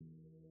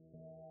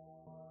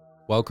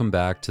Welcome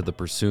back to the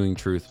Pursuing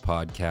Truth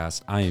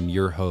podcast. I am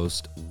your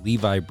host,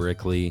 Levi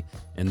Brickley,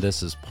 and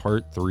this is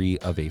part 3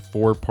 of a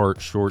 4-part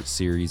short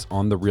series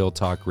on the Real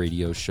Talk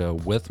radio show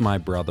with my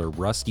brother,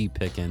 Rusty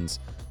Pickens,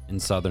 in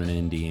Southern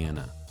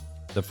Indiana.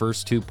 The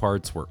first 2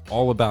 parts were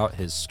all about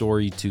his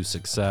story to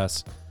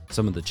success,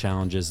 some of the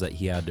challenges that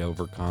he had to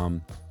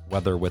overcome,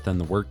 whether within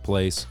the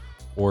workplace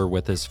or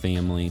with his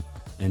family,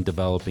 and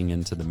developing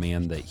into the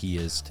man that he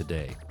is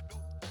today.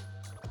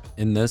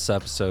 In this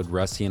episode,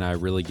 Rusty and I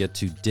really get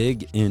to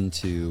dig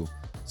into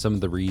some of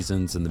the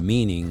reasons and the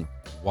meaning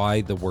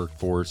why the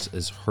workforce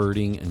is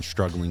hurting and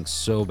struggling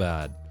so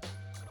bad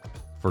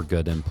for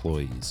good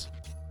employees.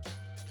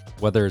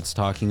 Whether it's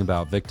talking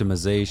about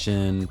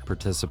victimization,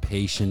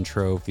 participation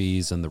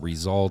trophies, and the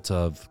result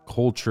of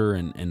culture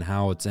and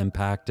how it's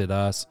impacted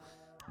us,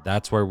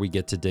 that's where we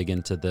get to dig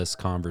into this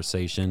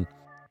conversation.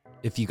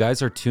 If you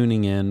guys are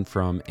tuning in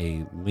from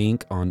a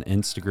link on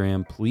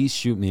Instagram, please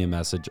shoot me a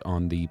message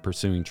on the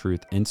Pursuing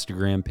Truth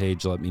Instagram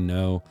page. Let me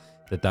know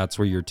that that's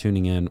where you're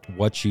tuning in,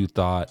 what you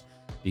thought,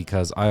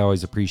 because I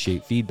always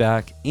appreciate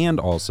feedback. And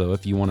also,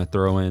 if you want to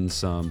throw in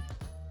some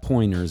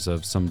pointers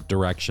of some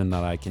direction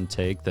that I can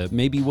take that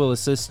maybe will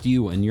assist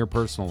you in your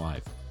personal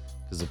life,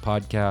 because the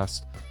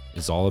podcast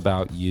is all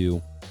about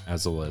you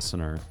as a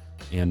listener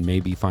and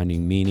maybe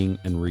finding meaning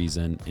and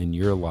reason in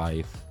your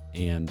life.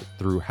 And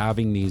through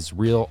having these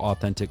real,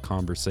 authentic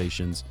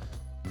conversations,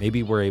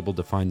 maybe we're able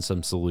to find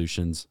some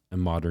solutions in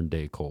modern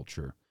day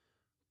culture.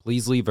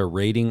 Please leave a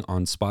rating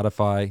on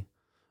Spotify,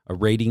 a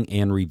rating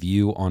and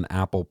review on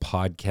Apple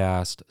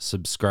Podcast,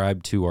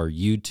 subscribe to our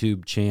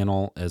YouTube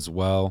channel as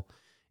well,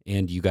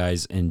 and you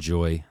guys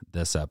enjoy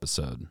this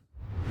episode.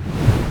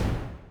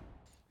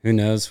 Who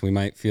knows? We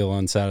might feel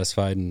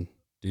unsatisfied and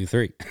do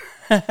 3.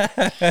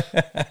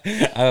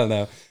 I don't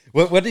know.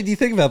 What did you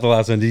think about the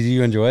last one? Did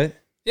you enjoy it?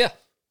 Yeah.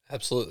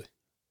 Absolutely.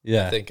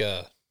 Yeah. I think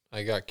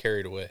I got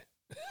carried away.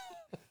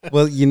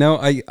 Well, you know,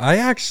 I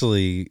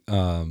actually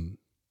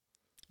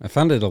I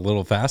found it a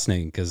little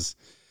fascinating because,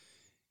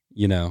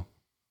 you know,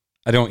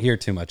 I don't hear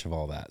too much of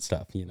all that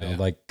stuff, you know,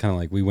 like kind of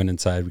like we went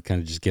inside, we kind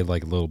of just gave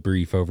like a little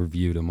brief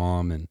overview to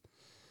Mom, and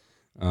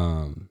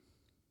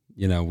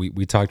you know,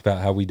 we talked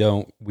about how we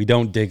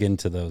don't dig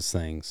into those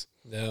things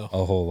a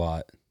whole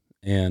lot,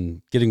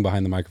 and getting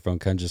behind the microphone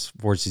kind of just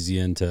forces you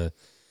into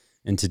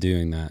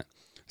doing that.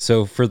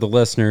 So for the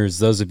listeners,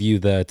 those of you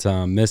that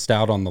missed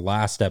out on the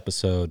last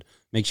episode,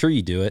 make sure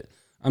you do it.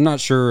 I'm not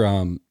sure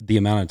the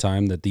amount of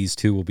time that these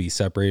 2 will be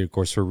separated. Of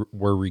course,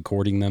 we're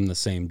recording them the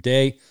same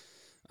day.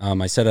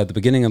 I said at the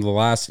beginning of the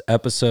last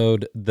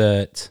episode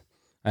that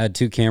I had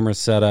 2 cameras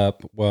set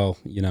up. Well,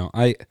 you know,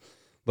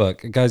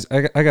 look, guys,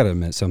 I got to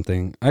admit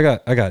something. I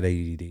got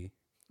ADD,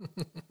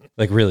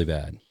 like really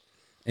bad.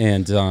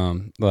 And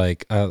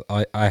like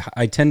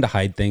I tend to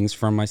hide things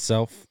from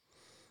myself.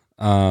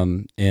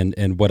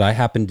 And what I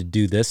happened to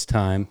do this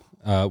time,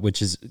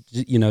 which is,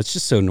 you know, it's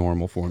just so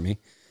normal for me.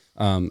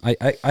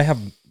 I have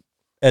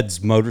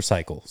Ed's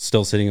motorcycle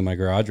still sitting in my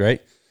garage,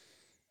 right?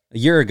 A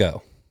year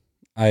ago,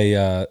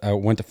 I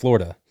went to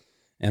Florida,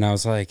 and I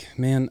was like,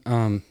 man,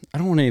 I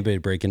don't want anybody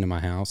to break into my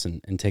house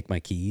and take my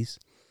keys.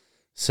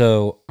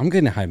 So I'm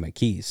going to hide my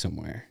keys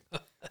somewhere.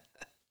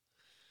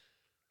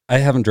 I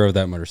haven't drove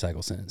that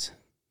motorcycle since.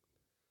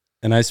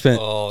 And I spent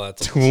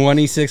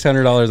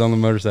 $2,600 on the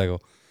motorcycle.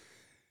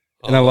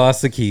 And I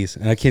lost the keys,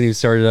 and I can't even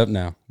start it up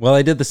now. Well,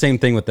 I did the same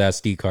thing with the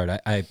SD card.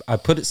 I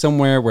put it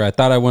somewhere where I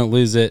thought I wouldn't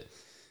lose it,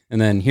 and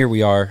then here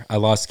we are. I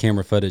lost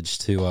camera footage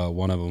to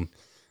one of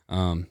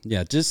them.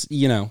 Yeah, just,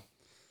 you know,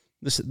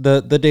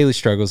 the daily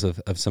struggles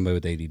of somebody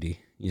with ADD.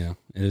 You know,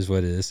 it is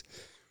what it is.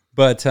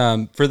 But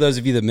for those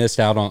of you that missed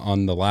out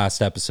on the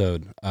last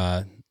episode,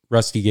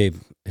 Rusty gave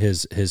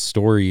his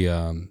story,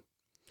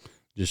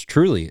 just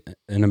truly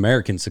an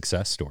American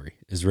success story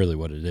is really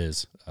what it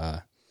is.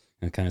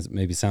 It kind of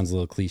maybe sounds a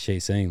little cliche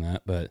saying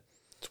that, but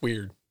it's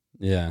weird.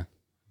 Yeah.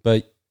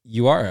 But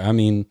you are, I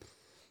mean,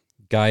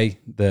 guy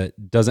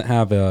that doesn't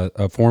have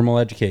a formal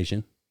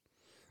education,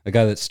 a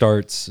guy that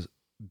starts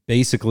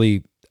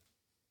basically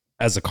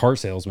as a car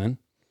salesman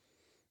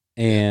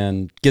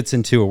and gets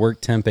into a work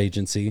temp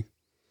agency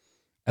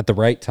at the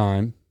right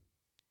time,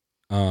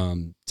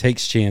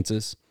 takes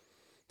chances,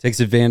 takes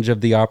advantage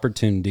of the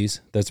opportunities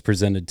that's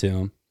presented to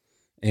him,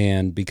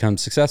 and become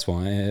successful.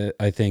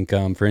 I think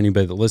for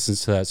anybody that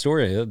listens to that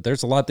story,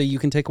 there's a lot that you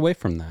can take away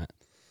from that.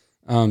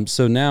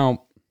 So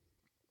now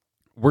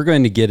we're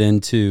going to get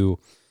into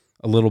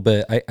a little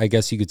bit, I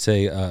guess you could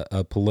say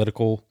a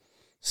political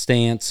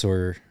stance,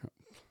 or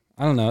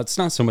I don't know. It's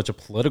not so much a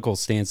political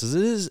stance as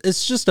it is.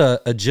 It's just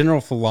a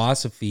general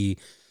philosophy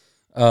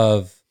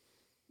of,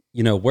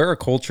 you know, where a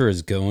culture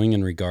is going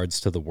in regards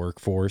to the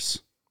workforce.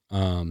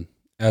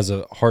 As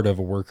a heart of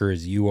a worker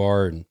as you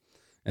are, and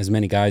as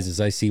many guys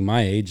as I see my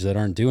age that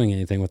aren't doing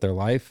anything with their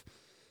life,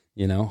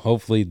 you know,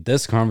 hopefully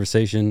this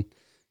conversation,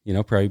 you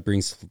know, probably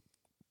brings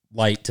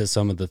light to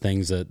some of the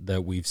things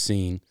that we've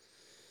seen.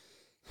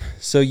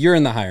 So you're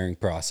in the hiring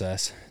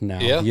process now.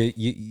 Yeah.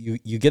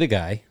 You get a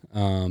guy.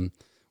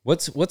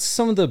 What's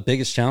some of the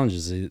biggest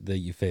challenges that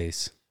you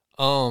face?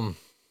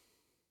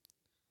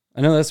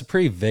 I know that's a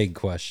pretty vague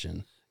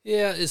question.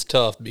 Yeah, it's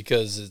tough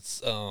because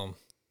it's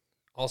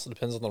also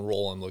depends on the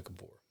role I'm looking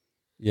for.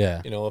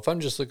 Yeah. If I'm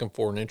just looking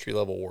for an entry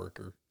level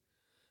worker,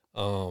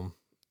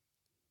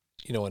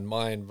 in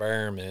my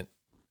environment,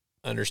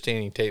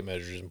 understanding tape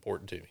measure is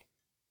important to me.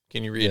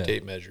 Can you read a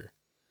tape measure?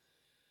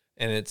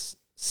 And it's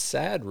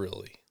sad,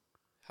 really.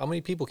 How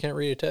many people can't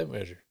read a tape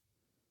measure?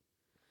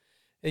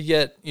 And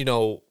yet,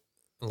 a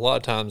lot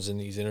of times in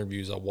these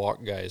interviews, I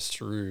walk guys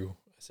through,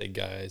 I say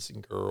guys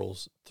and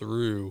girls,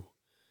 through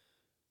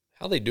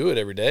how they do it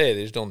every day.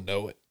 They just don't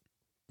know it.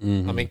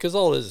 Mm-hmm. I mean, because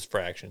all it is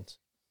fractions.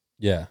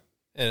 Yeah.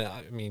 And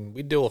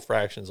we deal with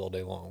fractions all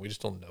day long. We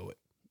just don't know it.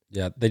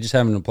 Yeah. They just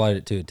haven't applied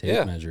it to a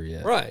tape measure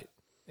yet. Right.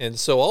 And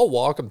so I'll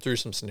walk them through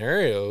some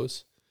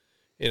scenarios,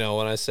 and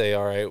I say,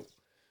 all right,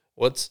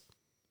 what's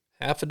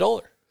half a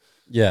dollar?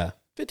 Yeah.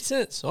 50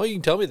 cents. Oh, you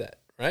can tell me that,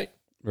 right?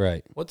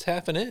 Right. What's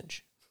half an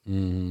inch?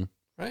 Mm-hmm.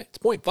 Right. It's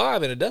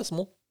 0.5 in a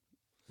decimal.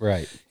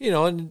 Right.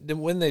 And then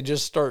when they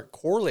just start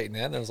correlating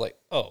that, and I was like,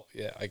 oh,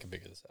 yeah, I can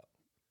figure this out.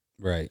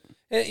 Right.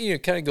 And,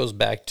 it kind of goes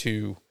back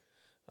to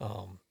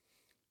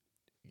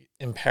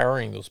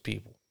empowering those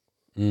people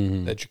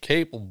that you're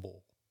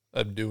capable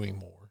of doing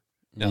more.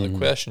 Now, the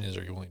question is,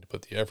 are you willing to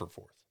put the effort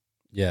forth?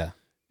 Yeah.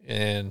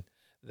 And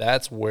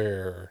that's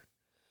where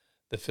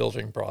the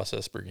filtering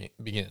process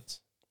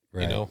begins.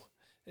 Right.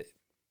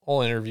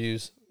 All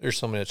interviews, there's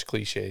so much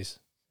cliches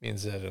being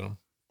said in them.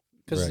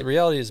 Because Right. the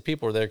reality is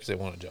people are there because they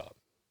want a job.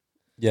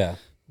 Yeah.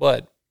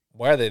 But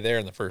why are they there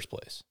in the first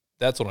place?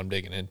 That's what I'm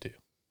digging into.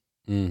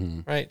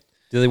 Mm-hmm. Right?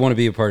 Do they want to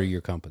be a part of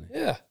your company?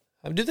 Yeah.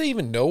 Do they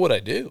even know what I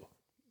do?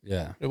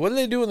 Yeah. What do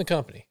they do in the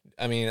company?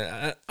 I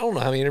don't know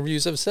how many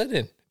interviews I've sat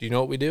in. Do you know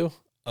what we do?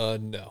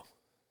 No.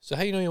 So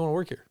how do you know you want to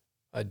work here?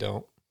 I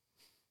don't.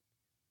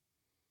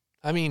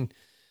 And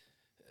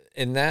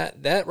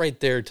that right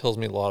there tells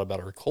me a lot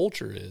about our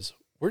culture is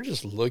we're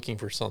just looking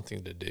for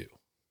something to do.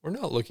 We're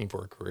not looking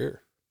for a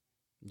career.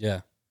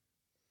 Yeah.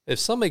 If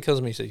somebody comes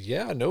to me and says,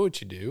 yeah, I know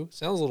what you do.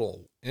 Sounds a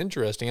little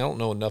interesting. I don't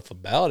know enough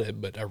about it,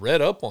 but I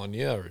read up on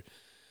you. Or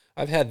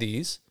I've had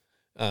these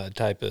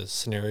type of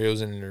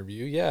scenarios in an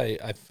interview. Yeah,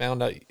 I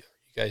found out you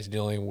guys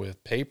dealing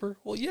with paper.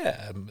 Well,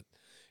 yeah.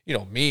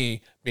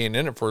 Me being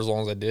in it for as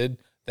long as I did,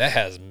 that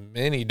has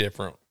many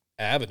different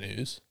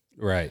avenues.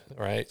 Right.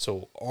 Right.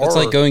 So it's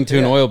like going to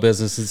an oil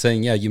business and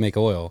saying, yeah, you make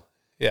oil.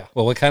 Yeah.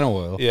 Well, what kind of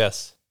oil?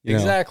 Yes,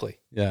 exactly.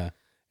 Yeah.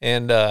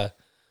 And I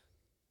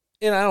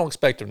don't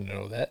expect them to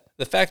know that.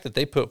 The fact that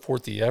they put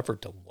forth the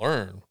effort to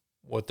learn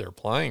what they're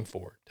applying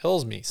for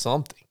tells me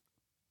something.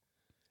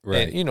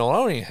 Right. And, I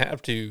don't even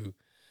have to,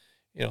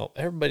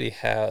 everybody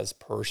has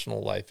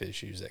personal life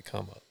issues that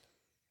come up.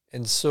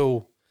 And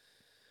so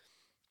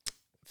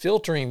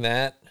filtering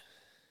that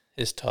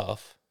is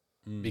tough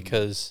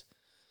because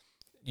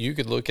you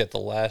could look at the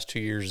last 2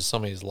 years of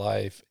somebody's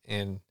life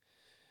and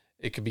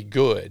it could be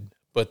good,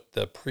 but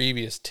the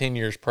previous 10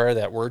 years prior to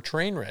that were a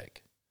train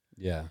wreck.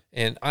 Yeah.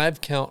 And I've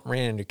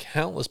ran into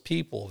countless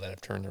people that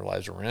have turned their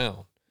lives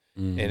around.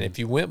 And if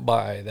you went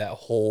by that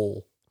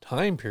whole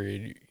time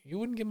period, you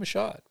wouldn't give them a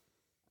shot.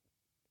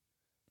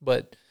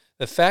 But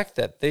the fact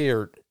that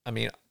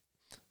I've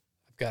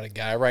got a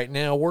guy right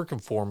now working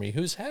for me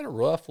who's had a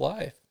rough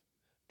life,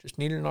 just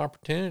needed an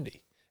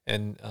opportunity.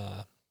 And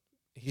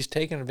he's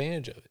taking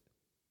advantage of it.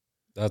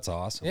 That's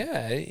awesome.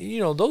 Yeah,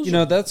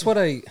 that's what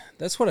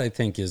I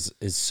think is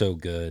so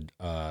good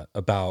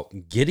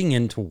about getting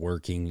into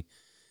working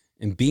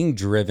and being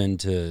driven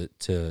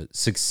to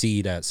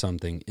succeed at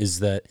something is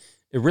that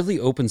it really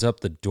opens up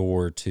the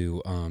door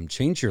to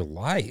change your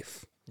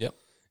life. Yep.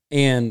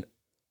 And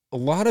a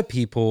lot of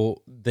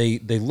people they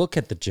look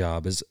at the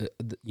job as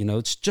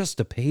it's just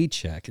a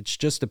paycheck. It's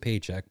just a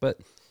paycheck, but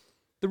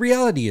the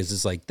reality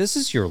is like this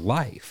is your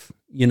life.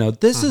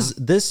 This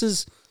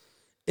is.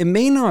 It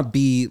may not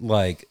be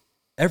like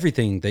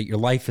everything that your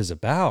life is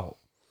about,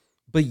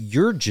 but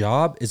your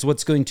job is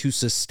what's going to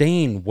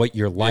sustain what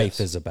your life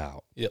is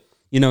about. Yep.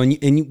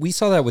 And we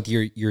saw that with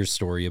your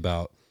story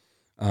about,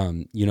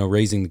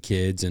 raising the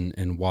kids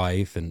and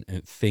wife and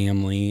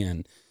family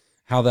and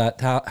how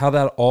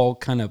that all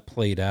kind of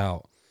played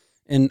out.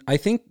 And I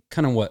think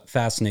kind of what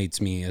fascinates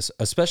me is,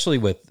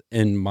 especially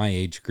in my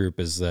age group,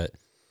 is that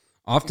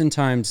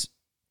oftentimes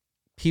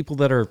people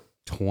that are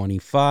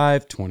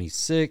 25,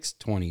 26,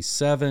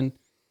 27,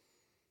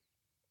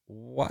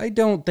 why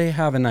don't they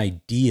have an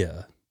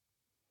idea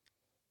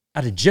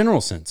at a general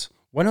sense?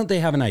 Why don't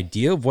they have an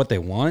idea of what they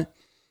want?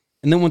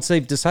 And then once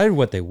they've decided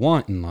what they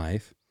want in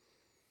life,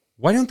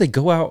 why don't they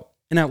go out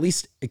and at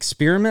least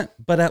experiment,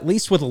 but at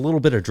least with a little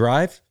bit of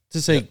drive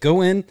to say,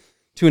 go in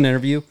to an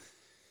interview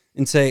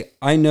and say,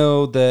 I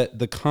know that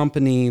the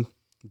company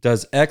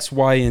does X,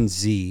 Y, and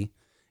Z,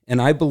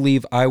 and I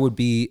believe I would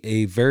be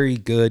a very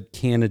good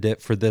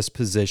candidate for this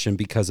position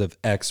because of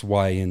X,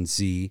 Y, and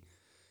Z.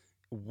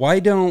 Why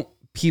don't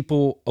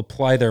people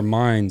apply their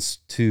minds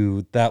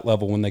to that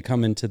level when they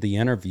come into the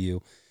interview?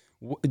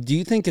 Do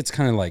you think it's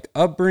kind of like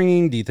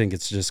upbringing? Do you think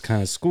it's just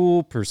kind of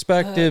school,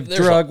 perspective,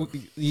 drug?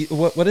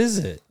 What is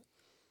it?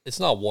 It's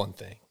not one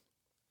thing.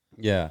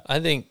 Yeah. I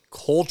think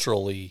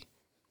culturally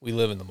we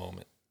live in the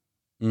moment.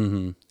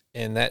 Mm-hmm.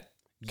 And that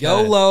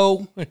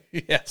YOLO.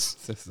 Yes.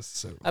 This is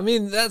so. I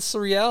mean, that's the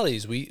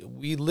realities.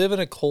 We live in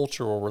a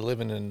culture where we're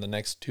living in the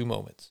next 2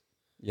 moments.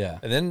 Yeah.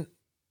 And then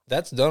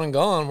that's done and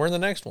gone. We're in the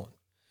next one.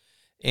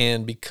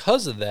 And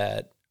because of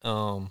that,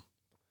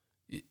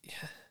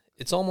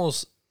 it's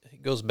almost,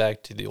 it goes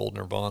back to the old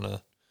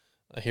Nirvana.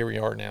 Here we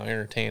are now,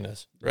 entertain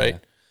us, right?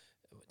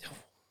 Yeah.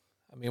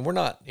 I mean, we're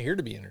not here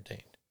to be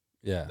entertained.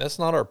 Yeah. That's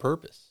not our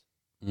purpose.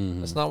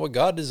 Mm-hmm. That's not what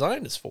God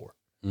designed us for.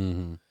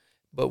 Mm-hmm.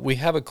 But we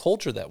have a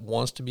culture that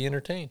wants to be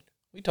entertained.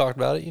 We talked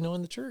about it,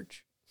 in the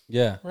church.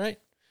 Yeah. Right.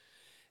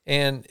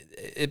 And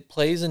it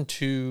plays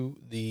into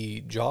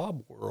the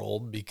job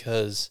world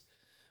because,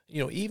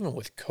 even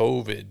with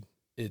COVID,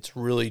 it's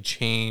really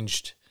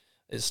changed.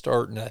 It's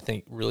starting, I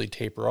think, really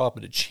taper off,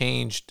 but it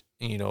changed,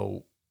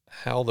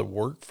 how the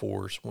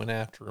workforce went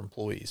after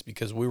employees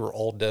because we were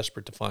all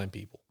desperate to find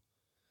people.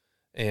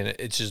 And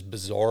it's just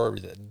bizarre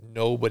that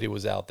nobody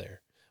was out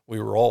there. We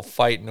were all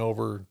fighting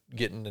over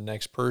getting the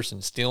next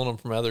person, stealing them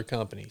from other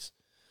companies.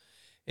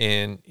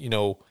 And,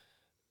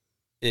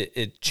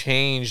 it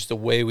changed the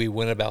way we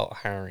went about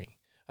hiring.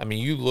 I mean,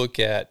 you look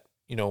at,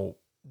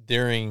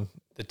 during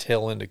the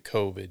tail end of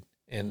COVID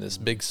and this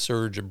big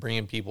surge of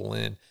bringing people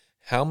in,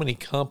 how many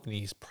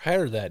companies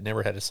prior to that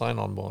never had a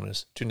sign-on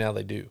bonus to now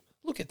they do?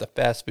 Look at the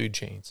fast food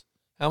chains.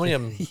 How many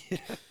of them?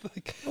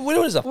 What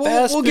is a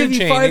fast food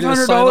chain? We'll give you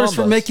 $500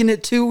 for making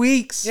it 2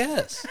 weeks.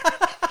 Yes.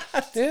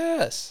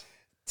 Yes.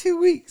 2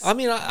 weeks. I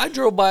mean, I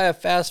drove by a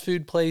fast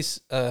food place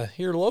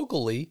here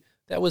locally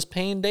that was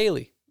paying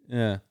daily.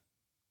 Yeah.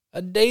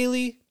 A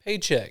daily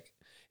paycheck.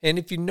 And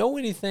if you know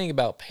anything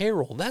about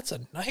payroll, that's a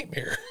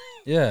nightmare.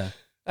 Yeah.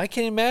 I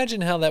can't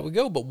imagine how that would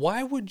go. But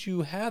why would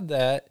you have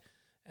that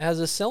as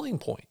a selling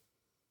point?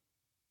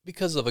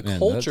 Because of a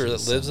culture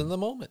that lives in the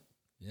moment.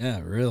 Yeah,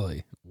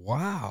 really.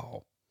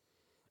 Wow.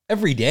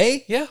 Every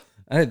day? Yeah.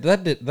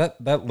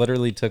 That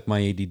literally took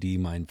my ADD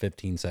mind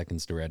 15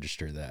 seconds to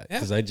register that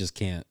because I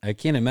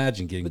can't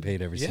imagine getting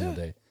paid every single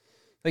day.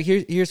 Like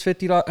here's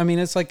 $50. I mean,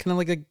 it's like kind of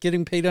like a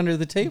getting paid under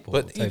the table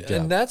type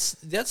job. And that's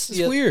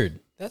weird.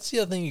 That's the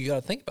other thing you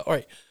got to think about. All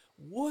right,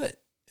 what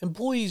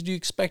employees do you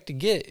expect to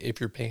get if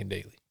you're paying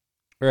daily?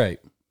 Right,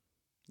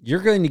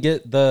 you're going to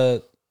get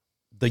the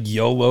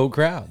YOLO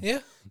crowd. Yeah,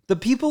 the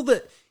people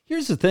that.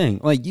 Here's the thing: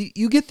 like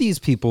you get these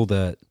people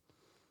that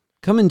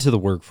come into the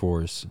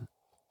workforce,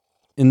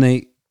 and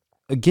they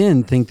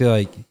again think they're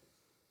like,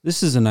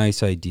 this is a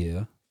nice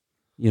idea.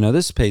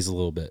 This pays a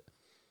little bit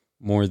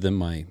more than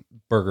my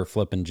burger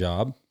flipping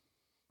job.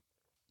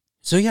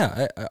 So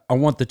yeah, I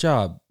want the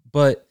job,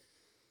 but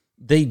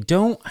they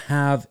don't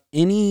have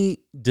any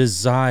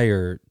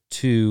desire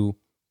to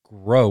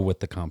grow with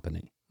the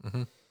company.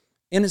 Mm-hmm.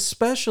 And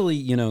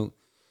especially,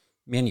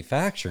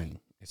 manufacturing,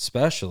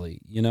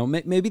 especially,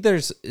 maybe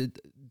there's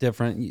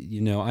different,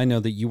 I know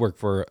that you work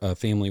for a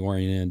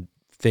family-oriented,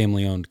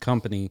 family-owned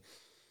company.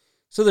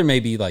 So there may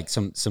be like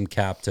some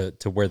cap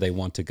to where they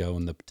want to go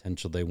and the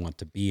potential they want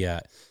to be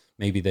at.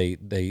 Maybe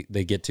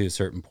they get to a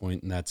certain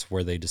point and that's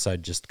where they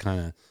decide just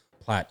kind of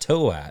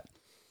plateau at.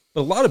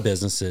 But a lot of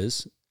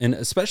businesses, and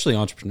especially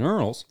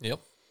entrepreneurials,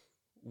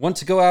 want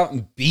to go out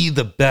and be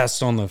the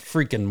best on the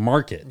freaking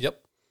market.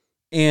 Yep.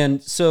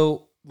 And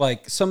so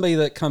like somebody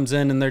that comes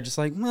in and they're just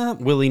like,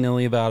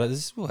 willy-nilly about it,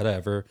 this is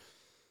whatever.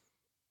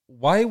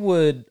 Why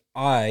would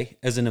I,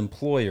 as an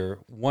employer,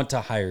 want to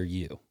hire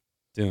you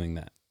doing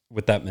that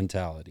with that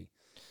mentality?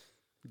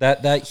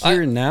 That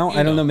here and now,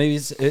 I don't know. Maybe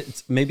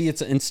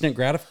it's instant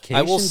gratification.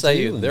 I will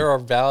say there are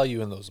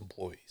value in those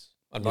employees.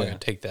 I'm not going to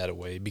take that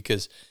away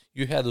because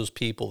you have those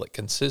people that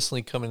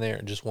consistently come in there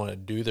and just want to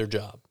do their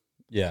job.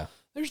 Yeah,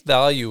 there's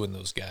value in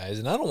those guys,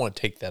 and I don't want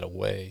to take that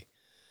away.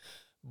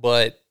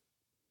 But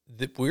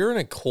we're in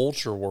a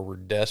culture where we're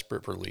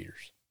desperate for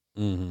leaders.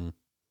 Mm-hmm.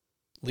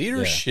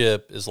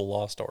 Leadership is a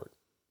lost art.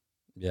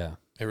 Yeah,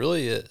 it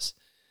really is.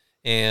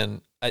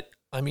 And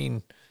I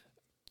mean.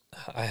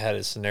 I had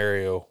a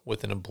scenario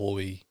with an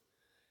employee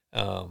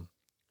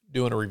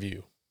doing a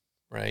review,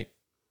 right?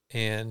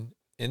 And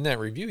in that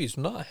review, he's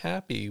not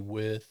happy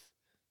with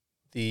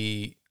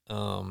the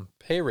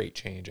pay rate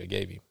change I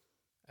gave him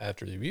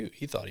after the review.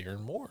 He thought he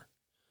earned more.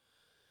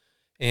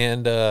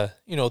 And,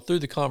 through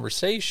the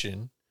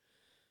conversation,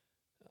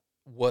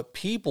 what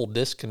people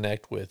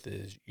disconnect with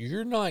is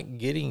you're not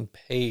getting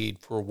paid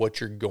for what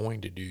you're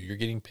going to do. You're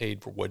getting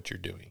paid for what you're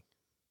doing.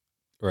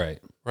 Right.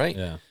 Right?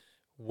 Yeah.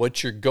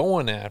 What you're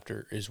going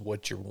after is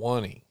what you're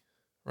wanting,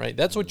 right?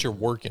 That's what you're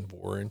working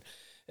for. And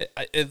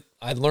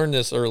I learned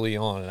this early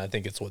on, and I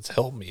think it's what's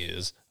helped me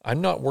is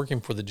I'm not working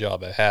for the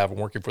job I have. I'm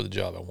working for the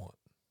job I want.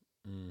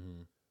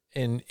 Mm-hmm.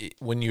 And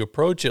when you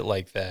approach it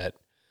like that,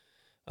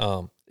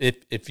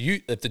 if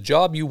the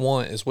job you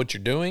want is what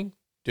you're doing,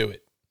 do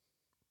it,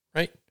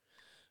 right?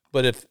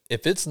 But if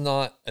it's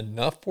not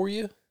enough for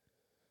you,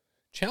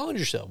 challenge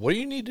yourself. What do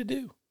you need to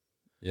do?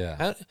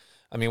 Yeah.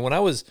 When I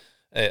was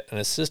an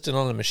assistant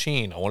on the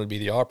machine, I wanted to be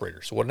the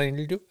operator. So what did I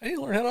need to do? I need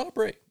to learn how to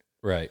operate.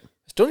 Right. I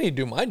still need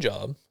to do my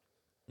job,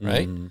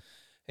 right? Mm-hmm.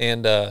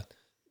 And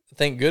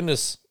thank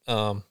goodness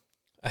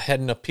I had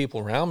enough people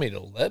around me to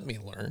let me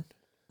learn.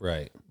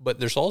 Right. But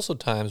there's also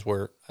times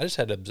where I just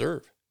had to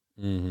observe.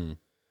 Mm-hmm.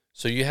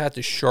 So you have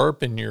to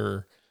sharpen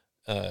your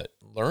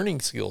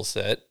learning skill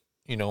set.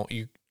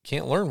 You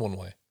can't learn one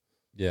way.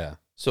 Yeah.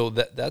 So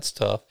that's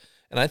tough.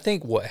 And I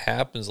think what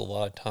happens a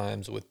lot of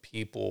times with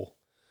people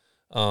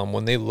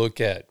when they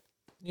look at,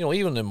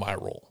 even in my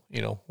role,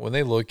 when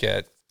they look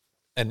at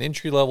an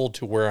entry level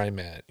to where I'm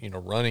at,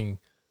 running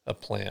a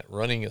plant,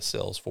 running a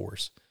sales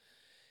force,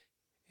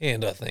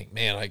 and I think,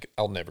 man,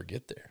 I'll never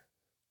get there.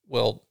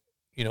 Well,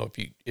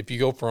 if you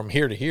go from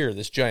here to here,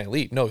 this giant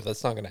leap, no,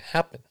 that's not going to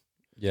happen.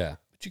 Yeah.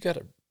 But you got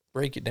to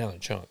break it down in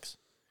chunks.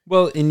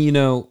 Well,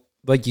 and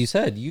like you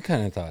said, you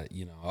kind of thought,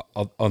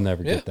 I'll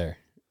never get there.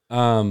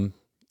 And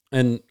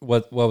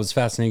what was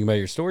fascinating about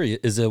your story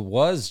is it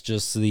was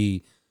just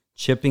the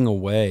chipping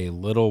away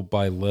little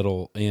by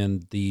little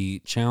and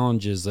the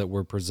challenges that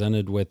were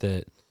presented with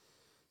it,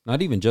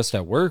 not even just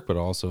at work, but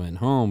also in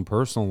home,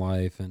 personal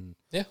life. And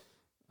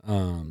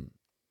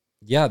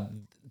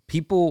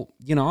people,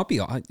 I'll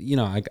be, I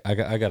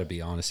got to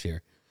be honest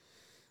here.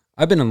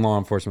 I've been in law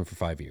enforcement for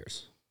 5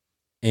 years.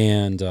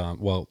 And,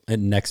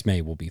 next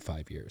May will be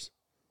 5 years.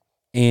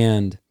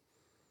 And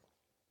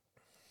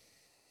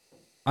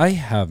I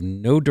have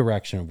no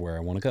direction of where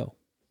I want to go.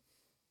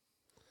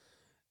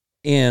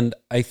 And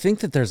I think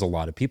that there's a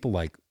lot of people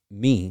like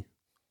me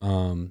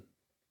in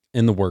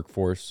the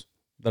workforce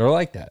that are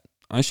like that.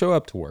 I show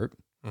up to work.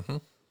 Mm-hmm.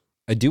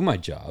 I do my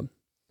job.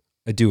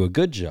 I do a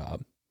good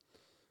job.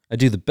 I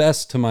do the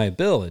best to my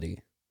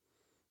ability.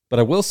 But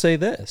I will say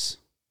this.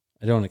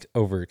 I don't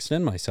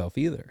overextend myself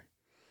either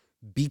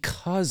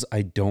because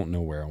I don't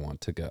know where I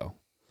want to go.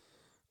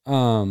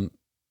 I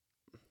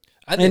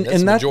think that's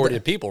the majority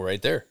of people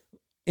right there.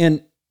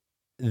 And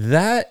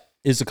that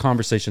is a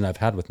conversation I've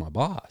had with my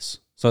boss.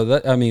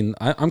 So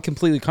I'm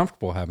completely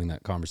comfortable having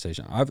that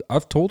conversation.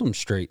 I've told him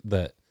straight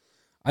that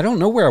I don't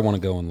know where I want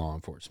to go in law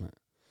enforcement.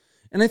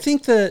 And I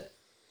think that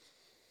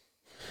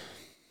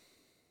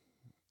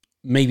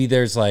maybe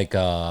there's like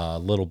a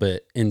little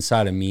bit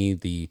inside of me,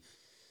 the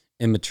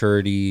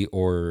immaturity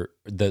or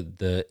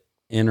the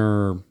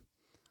inner,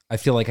 I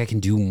feel like I can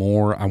do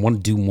more. I want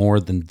to do more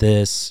than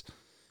this.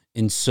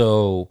 And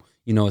so,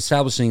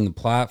 establishing the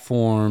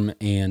platform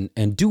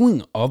and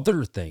doing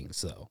other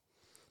things though.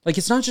 Like,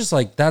 it's not just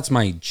like, that's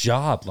my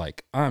job.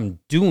 Like, I'm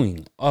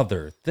doing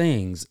other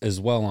things as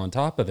well on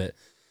top of it.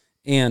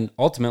 And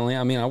ultimately,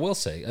 I will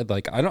say,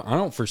 like, I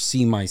don't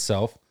foresee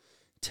myself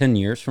 10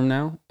 years from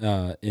now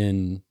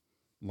in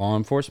law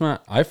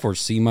enforcement. I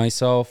foresee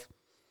myself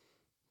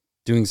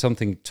doing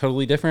something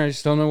totally different. I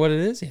just don't know what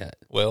it is yet.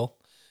 Well,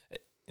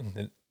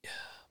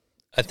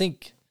 I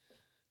think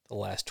the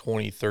last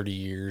 20, 30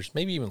 years,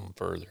 maybe even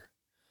further,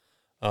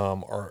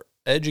 our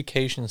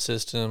education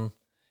system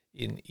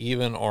and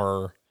even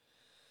our,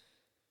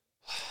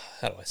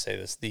 how do I say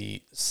this,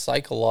 the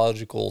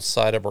psychological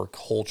side of our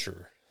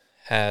culture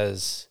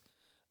has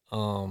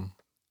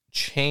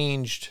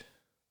changed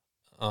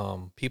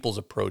people's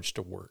approach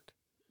to work.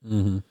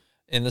 Mm-hmm.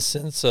 In the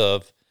sense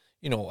of,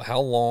 how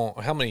long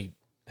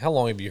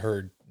have you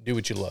heard do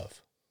what you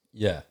love?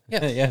 Yeah.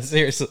 Yeah,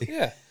 seriously.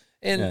 Yeah.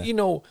 And,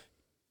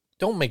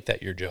 don't make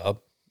that your job.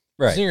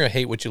 Right. Because you're going to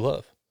hate what you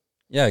love.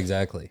 Yeah,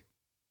 exactly.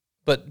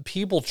 But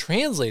people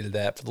translated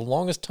that for the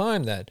longest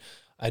time that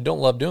I don't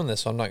love doing this,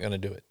 so I'm not going to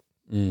do it.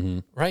 Mm-hmm.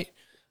 Right?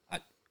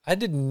 I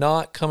did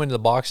not come into the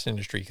box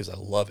industry because I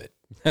love it.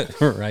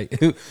 Right.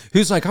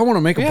 Who's like, I want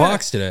to make a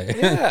box today.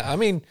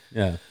 Yeah.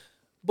 Yeah.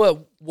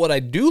 But what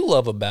I do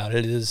love about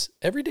it is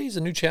every day is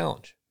a new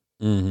challenge.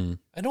 Mm-hmm.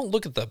 I don't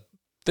look at the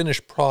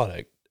finished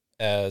product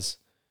as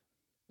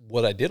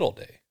what I did all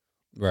day.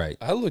 Right.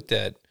 I looked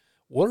at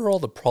what are all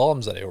the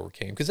problems that I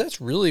overcame, because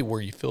that's really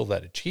where you feel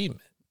that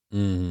achievement.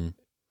 Mm-hmm.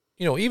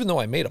 Even though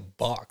I made a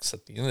box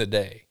at the end of the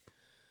day,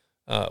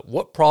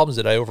 what problems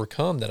did I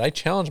overcome that I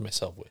challenged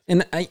myself with?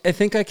 And I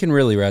think I can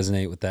really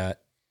resonate with that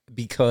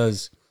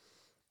because,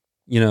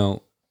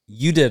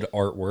 you did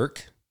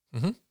artwork.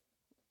 Mm-hmm.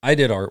 I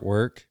did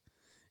artwork.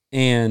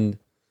 And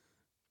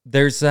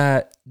there's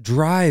that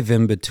drive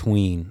in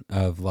between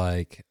of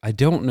like, I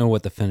don't know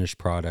what the finished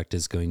product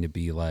is going to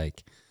be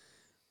like,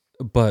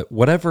 but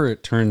whatever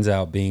it turns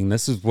out being,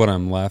 this is what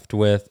I'm left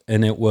with.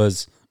 And it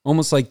was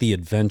almost like the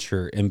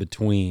adventure in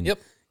between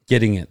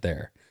getting it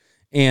there.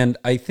 And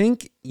I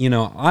think,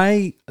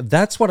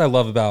 that's what I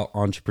love about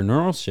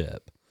entrepreneurship.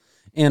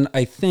 And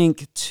I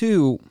think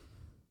too,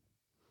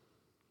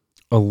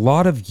 a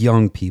lot of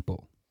young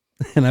people,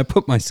 and I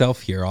put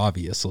myself here,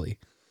 obviously,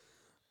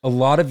 a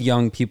lot of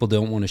young people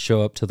don't want to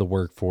show up to the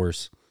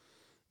workforce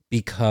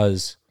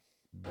because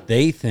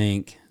they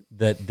think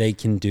that they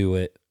can do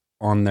it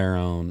on their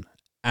own,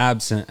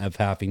 absent of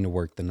having to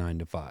work the 9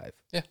 to 5.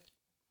 Yeah.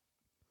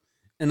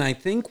 And I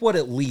think what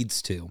it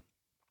leads to,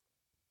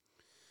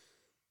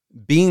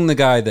 being the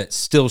guy that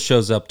still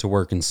shows up to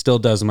work and still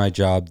does my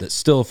job, that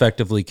still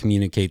effectively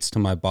communicates to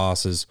my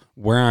bosses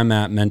where I'm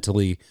at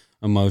mentally,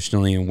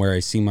 emotionally, and where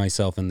I see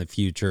myself in the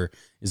future,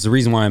 is the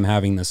reason why I'm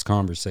having this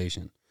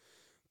conversation.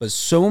 But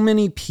so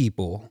many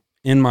people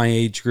in my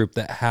age group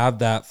that have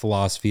that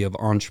philosophy of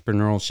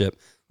entrepreneurship.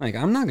 Like,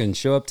 I'm not going to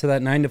show up to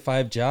that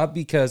 9-to-5 job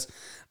because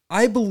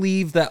I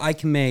believe that I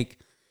can make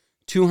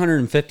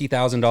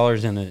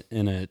 $250,000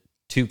 in a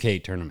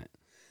 2K tournament.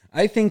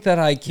 I think that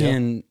I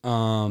can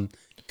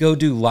go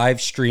do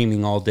live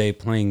streaming all day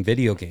playing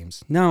video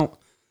games. Now,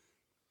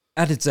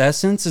 at its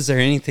essence, is there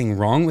anything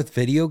wrong with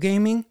video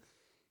gaming?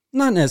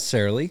 Not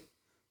necessarily.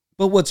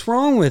 But what's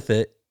wrong with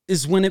it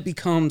is when it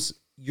becomes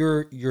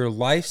your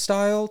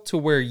lifestyle to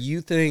where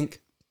you think,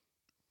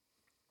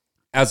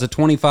 as a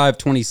 25,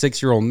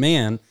 26-year-old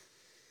man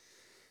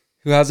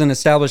who hasn't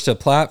established a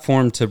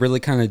platform to really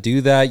kind of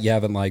do that, you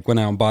haven't like went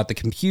out and bought the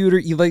computer,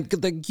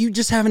 you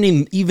just haven't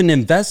even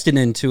invested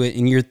into it,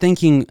 and you're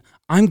thinking,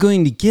 I'm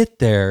going to get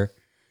there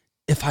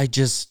if I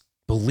just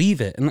believe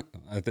it. And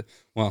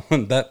well,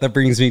 that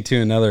brings me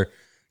to another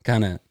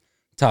kind of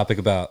topic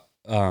about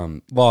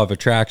law of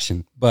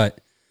attraction,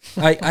 but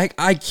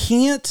I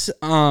can't.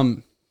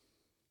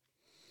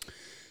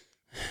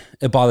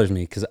 It bothers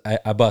me because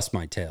I bust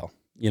my tail.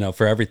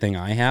 For everything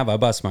I have, I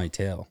bust my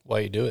tail. Why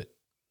you do it?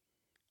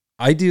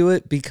 I do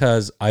it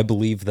because I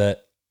believe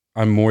that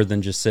I'm more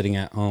than just sitting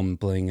at home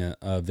playing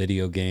a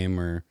video game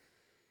or.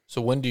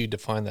 So when do you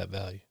define that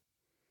value?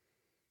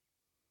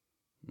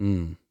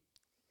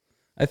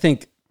 I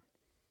think,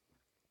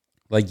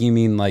 like, you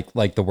mean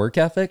like the work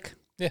ethic?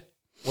 Yeah.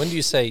 When do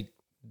you say,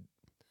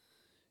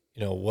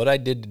 what I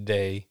did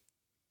today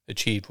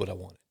achieved what I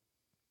wanted?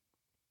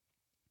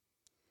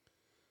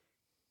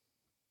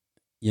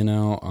 Do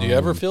you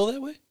ever feel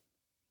that way?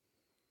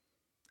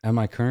 At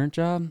my current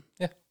job?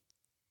 Yeah.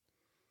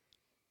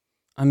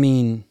 I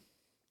mean,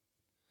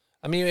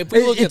 if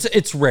we look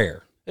it's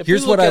rare.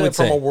 Here's what I would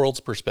say from a world's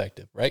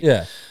perspective, right?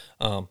 Yeah.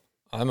 I'm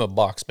a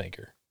box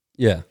maker.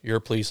 Yeah. You're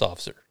a police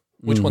officer.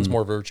 Which one's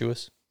more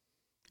virtuous?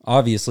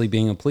 Obviously,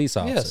 being a police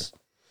officer. Yes.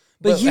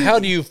 But how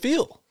do you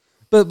feel?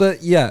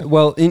 But yeah,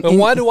 well, but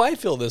why do I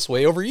feel this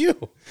way over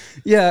you?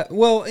 Yeah,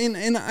 well,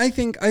 and I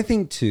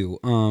think too.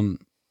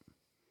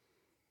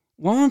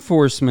 Law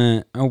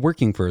enforcement,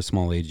 working for a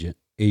small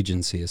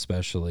agency,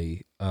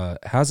 especially,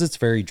 has its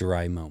very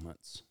dry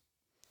moments.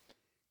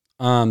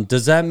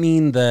 Does that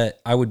mean that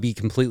I would be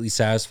completely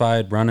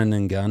satisfied running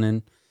and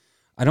gunning?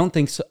 I don't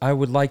think so. I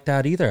would like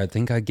that either. I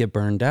think I'd get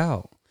burned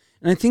out.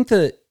 And I think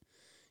that,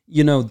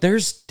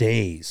 there's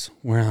days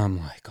where I'm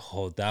like,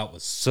 oh, that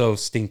was so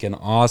stinking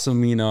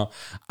awesome.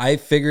 I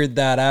figured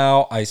that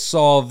out. I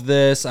solved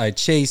this. I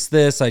chased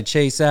this. I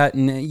chased that.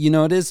 And,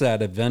 it is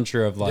that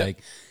adventure of like,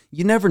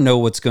 you never know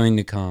what's going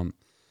to come.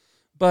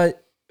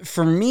 But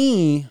for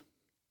me,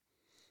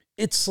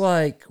 it's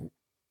like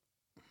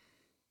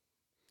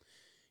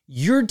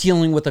you're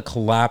dealing with a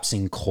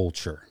collapsing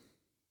culture.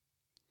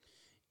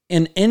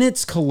 And in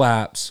its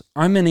collapse,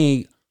 I'm in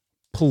a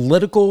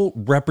political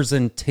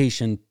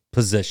representation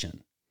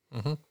position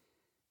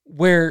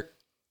where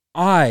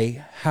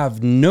I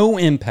have no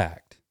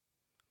impact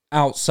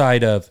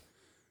outside of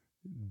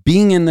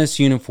being in this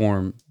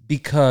uniform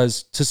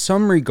because to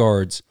some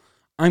regards,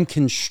 I'm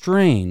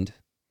constrained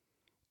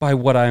by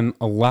what I'm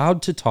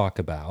allowed to talk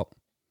about,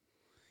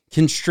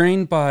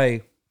 constrained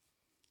by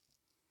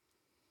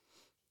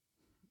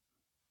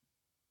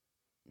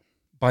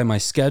my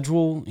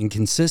schedule and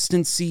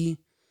consistency.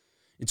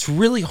 It's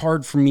really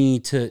hard for me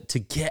to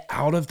get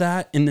out of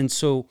that. And then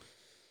so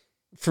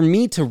for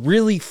me to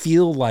really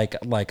feel like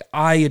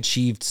I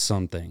achieved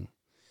something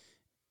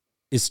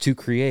is to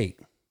create.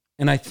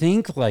 And I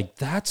think like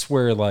that's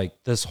where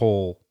like this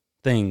whole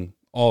thing,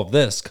 all of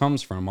this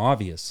comes from,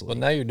 obviously. Well,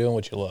 now you're doing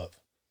what you love.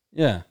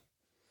 Yeah.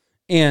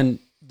 And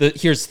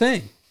here's the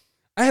thing.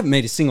 I haven't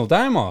made a single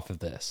dime off of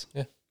this.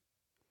 Yeah.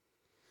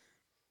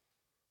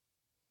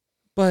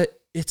 But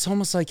it's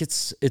almost like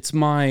it's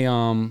my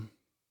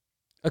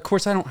of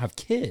course I don't have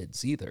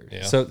kids either.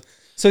 Yeah.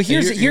 So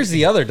here's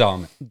the other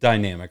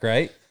dynamic,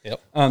 right?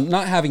 Yep.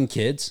 Not having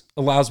kids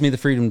allows me the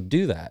freedom to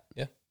do that.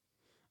 Yeah.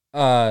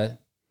 I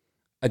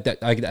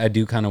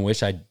do kind of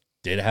wish I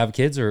did have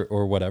kids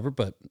or whatever,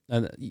 but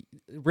it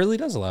really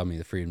does allow me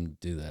the freedom to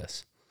do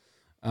this.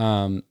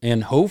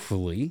 And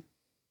hopefully,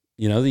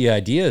 the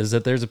idea is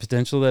that there's a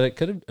potential that it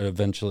could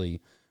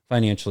eventually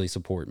financially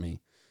support me.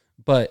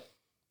 But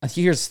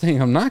here's the thing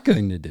I'm not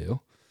going to do.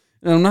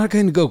 And I'm not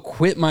going to go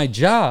quit my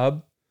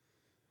job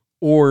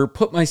or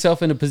put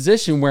myself in a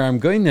position where I'm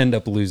going to end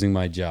up losing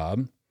my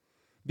job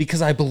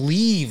because I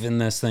believe in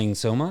this thing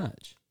so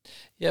much.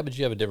 Yeah, but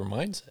you have a different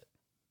mindset.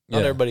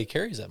 Not everybody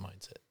carries that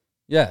mindset.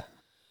 Yeah.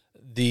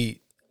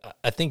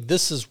 I think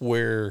this is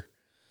where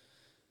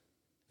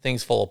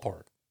things fall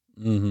apart.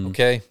 Mm-hmm.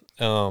 Okay.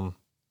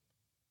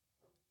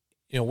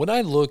 When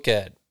I look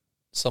at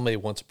somebody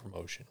who wants a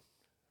promotion,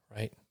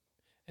 right?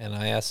 And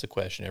I ask the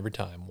question every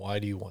time, why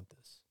do you want this?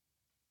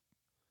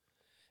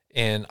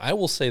 And I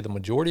will say the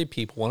majority of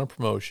people want a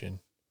promotion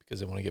because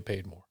they want to get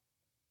paid more.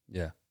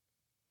 Yeah.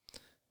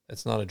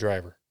 That's not a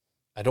driver.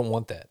 I don't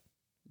want that.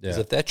 Because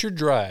Yeah. if that's your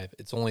drive,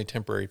 it's only a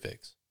temporary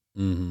fix.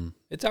 Mm-hmm.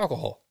 It's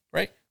alcohol,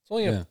 right? It's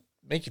only going to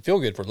make you feel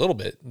good for a little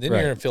bit. Then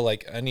you're going to feel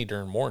like, I need to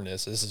earn more in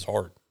this. This is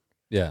hard.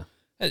 Yeah.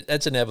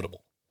 That's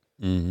inevitable.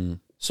 Mm-hmm.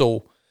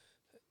 So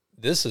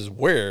this is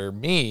where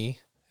me,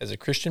 as a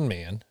Christian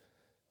man,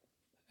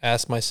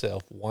 ask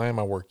myself, why am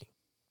I working?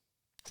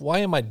 Why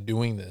am I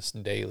doing this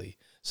daily?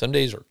 Some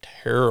days are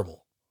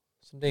terrible.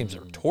 Some days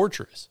are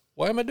torturous.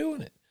 Why am I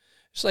doing it?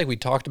 Just like we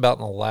talked about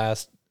in the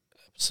last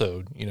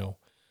episode,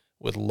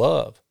 with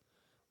love.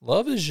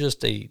 Love is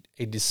just a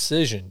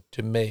decision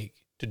to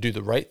make, to do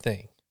the right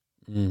thing,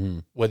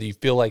 whether you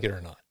feel like it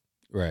or not.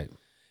 Right.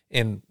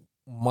 And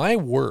my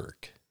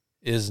work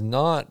is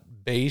not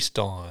based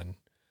on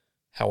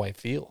how I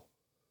feel.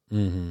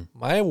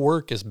 My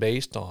work is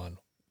based on,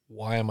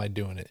 why am I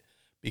doing it?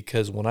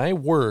 Because when I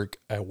work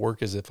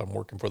as if I'm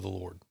working for the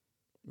Lord.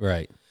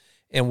 Right.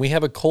 And we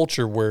have a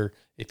culture where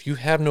if you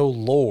have no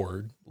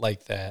Lord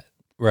like that,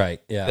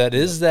 right. Yeah. that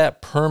is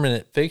that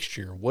permanent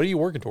fixture. What are you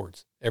working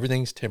towards?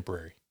 Everything's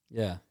temporary.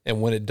 Yeah.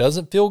 And when it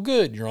doesn't feel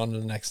good, you're on to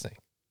the next thing.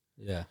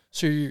 Yeah.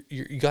 So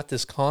you got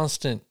this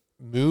constant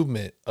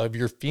movement of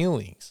your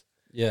feelings.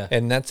 Yeah.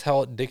 And that's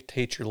how it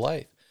dictates your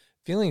life.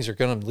 Feelings are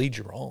going to lead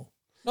you wrong.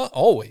 Not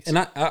always. And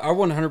I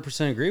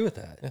 100% agree with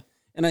that. Yeah.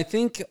 And I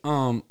think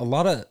a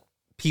lot of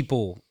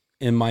people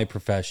in my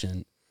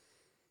profession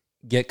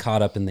get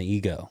caught up in the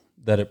ego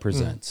that it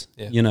presents.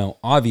 Yeah.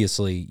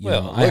 Obviously,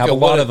 I have a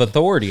lot of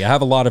authority. I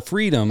have a lot of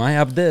freedom. I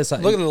have this.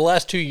 Look at the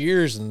last 2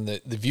 years and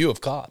the view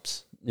of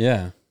cops.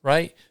 Yeah.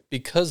 Right?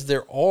 Because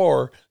there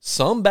are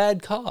some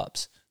bad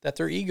cops that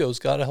their egos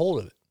got a hold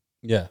of it.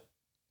 Yeah.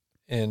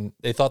 And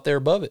they thought they were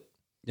above it.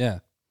 Yeah.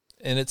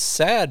 And it's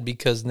sad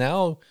because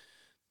now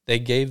they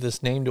gave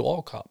this name to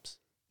all cops.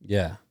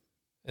 Yeah.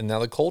 And now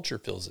the culture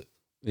feels it.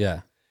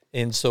 Yeah.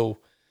 And so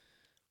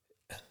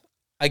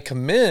I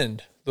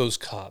commend those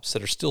cops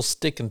that are still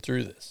sticking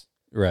through this.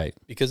 Right.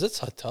 Because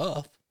it's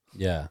tough.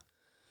 Yeah.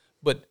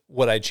 But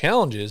what I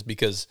challenge is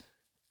because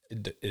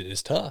it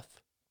is tough.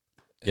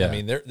 Yeah. I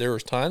mean, there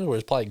was times where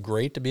it's probably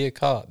great to be a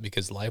cop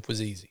because life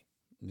was easy.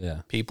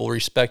 Yeah. People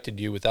respected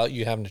you without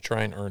you having to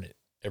try and earn it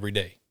every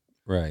day.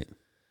 Right.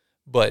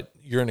 But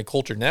you're in a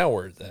culture now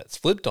where that's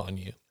flipped on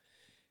you.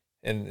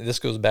 And this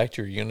goes back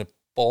to, you're going to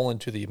fall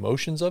into the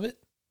emotions of it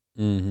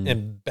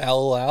and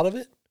battle out of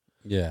it.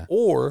 Yeah.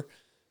 Or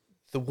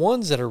the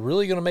ones that are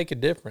really going to make a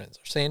difference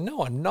are saying,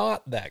 no, I'm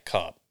not that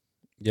cop.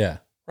 Yeah.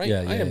 Right?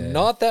 Yeah, I am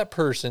not that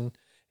person,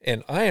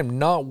 and I am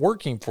not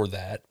working for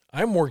that.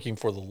 I'm working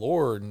for the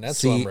Lord, and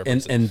that's what I'm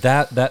representing. And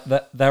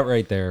that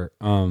right there,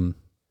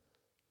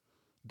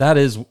 that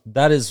is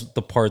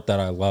the part that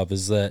I love,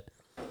 is that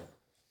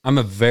I'm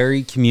a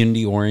very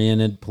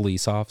community-oriented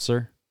police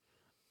officer.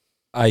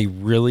 I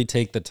really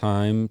take the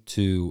time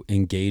to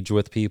engage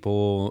with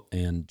people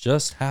and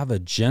just have a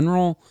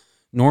general,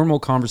 normal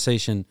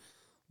conversation.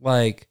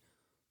 Like,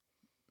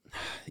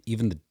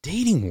 even the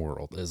dating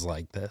world is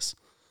like this.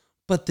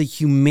 But the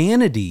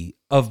humanity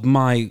of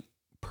my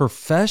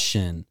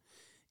profession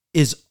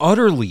is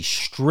utterly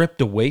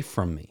stripped away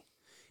from me.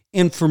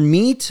 And for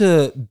me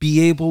to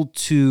be able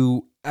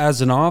to,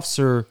 as an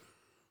officer,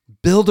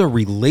 build a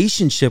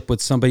relationship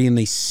with somebody and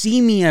they see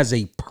me as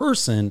a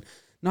person,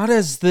 not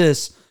as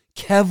this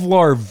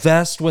Kevlar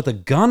vest with a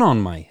gun on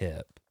my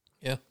hip.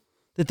 Yeah.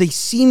 That they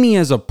see me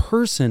as a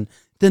person,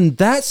 then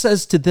that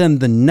says to them,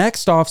 the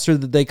next officer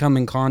that they come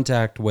in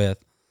contact with,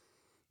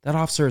 that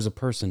officer is a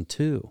person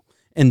too.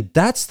 And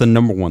that's the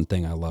number one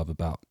thing I love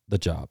about the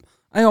job.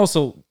 I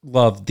also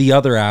love the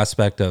other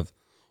aspect of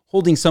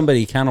holding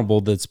somebody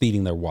accountable that's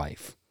beating their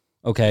wife.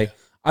 Okay. Yeah.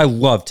 I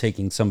love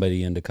taking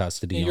somebody into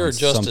custody. You're a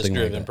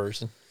justice-driven like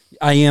person.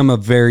 I am a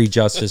very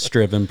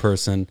justice-driven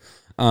person.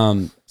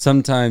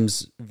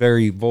 Sometimes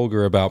very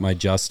vulgar about my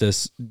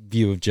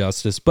view of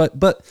justice,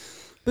 but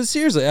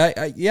seriously,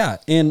 yeah.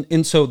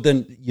 And so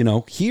then,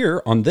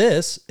 here on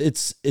this,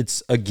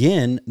 it's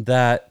again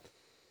that,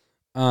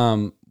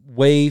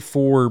 way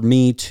for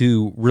me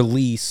to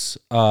release,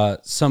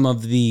 some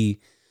of the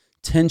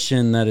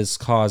tension that is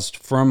caused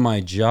from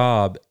my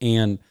job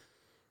and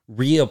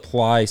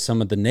reapply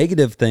some of the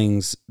negative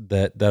things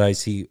that I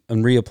see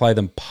and reapply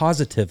them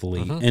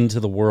positively into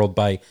the world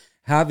by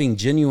having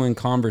genuine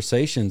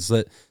conversations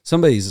that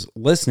somebody's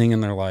listening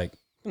and they're like,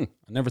 I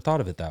never thought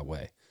of it that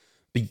way.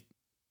 But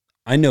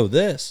I know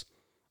this.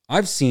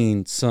 I've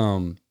seen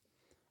some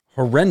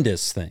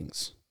horrendous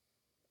things,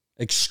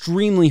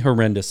 extremely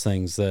horrendous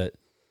things that,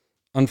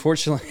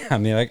 unfortunately, I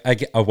mean,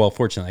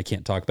 fortunately, I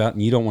can't talk about it,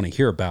 and you don't want to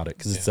hear about it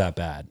because it's that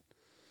bad.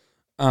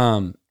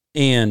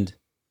 And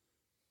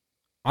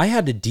I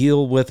had to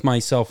deal with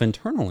myself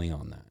internally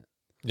on that.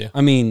 Yeah. I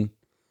mean,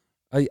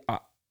 if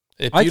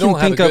you don't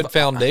have a good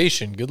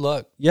foundation, good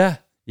luck. Yeah.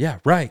 Yeah.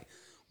 Right.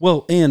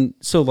 Well, and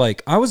so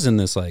like I was in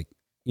this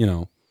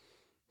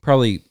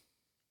probably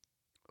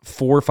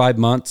 4 or 5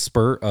 month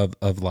spurt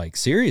of like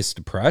serious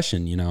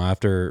depression,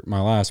 after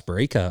my last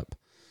breakup.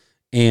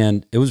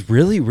 And it was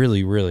really,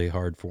 really, really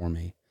hard for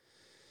me.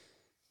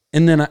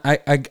 And then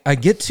I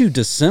get to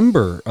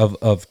December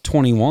of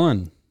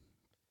 21.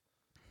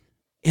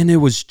 And it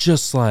was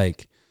just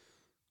like,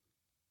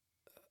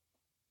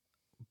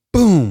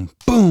 boom,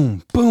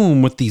 boom,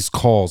 boom with these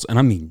calls. And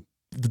I mean,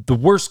 the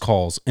worst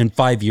calls in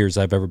 5 years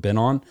I've ever been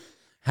on.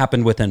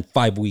 happened within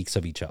 5 weeks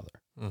of each other.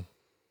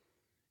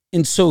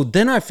 And so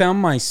then I found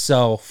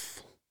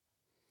myself,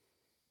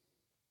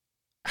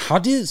 I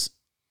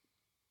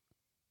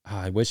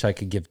wish I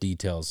could give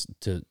details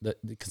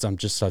because I'm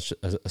just such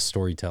a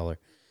storyteller.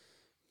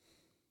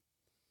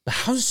 But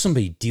how does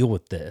somebody deal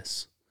with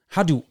this?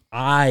 How do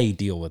I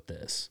deal with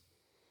this?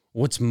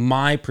 What's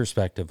my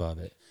perspective of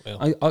it?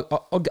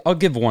 Well, I'll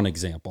give one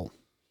example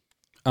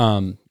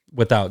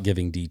without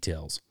giving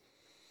details.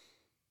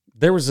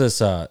 There was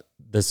this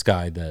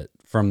guy that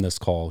from this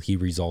call, he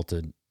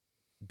resulted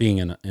being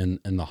in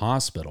the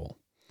hospital.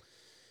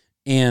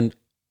 And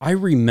I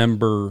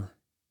remember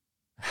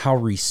how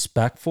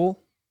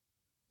respectful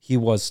he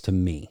was to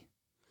me,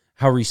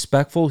 how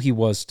respectful he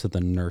was to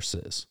the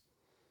nurses.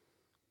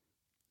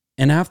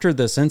 And after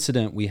this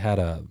incident, we had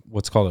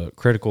what's called a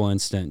critical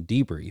incident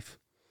debrief,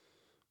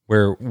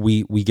 where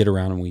we get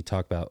around and we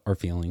talk about our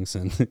feelings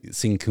and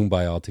sing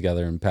Kumbaya all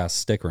together and pass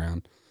stick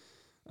around.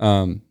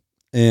 And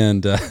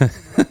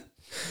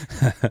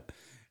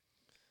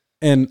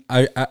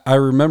I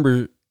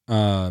remember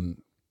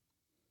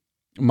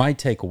my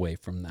takeaway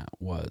from that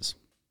was,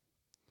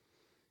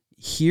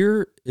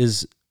 here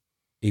is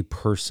a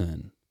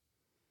person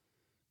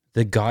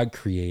that God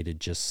created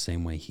just the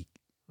same way he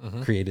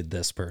created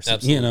this person.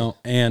 Absolutely.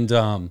 And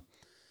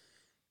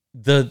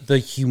the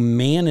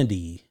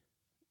humanity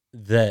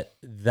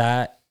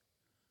that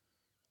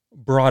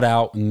brought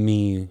out in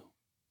me,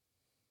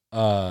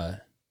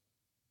 to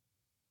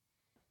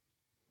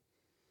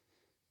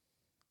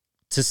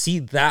see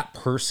that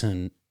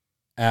person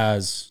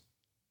as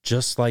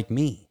just like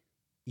me,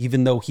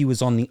 even though he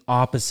was on the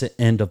opposite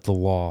end of the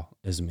law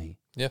as me.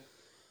 Yeah.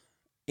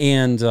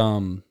 And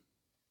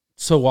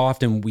so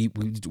often we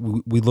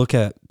look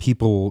at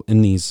people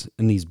in these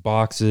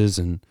boxes,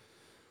 and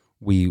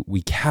we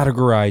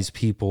categorize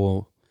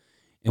people,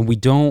 and we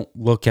don't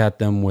look at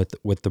them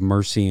with the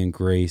mercy and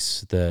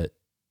grace that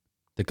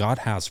God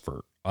has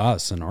for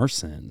us and our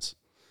sins.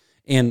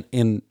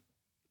 And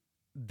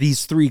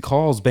these 3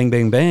 calls, bang,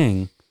 bang,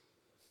 bang,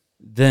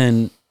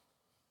 then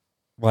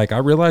like I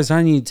realized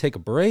I need to take a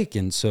break.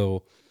 And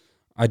so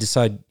I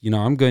decide,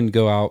 I'm going to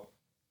go out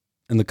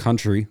in the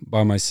country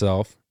by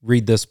myself,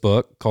 read this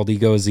book called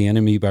Ego is the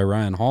Enemy by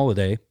Ryan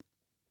Holiday.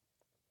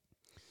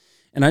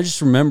 And I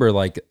just remember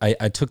like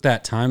I took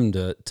that time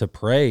to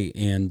pray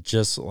and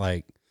just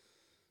like,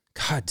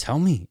 God, tell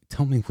me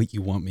what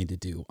you want me to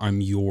do.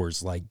 I'm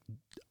yours. Like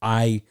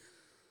I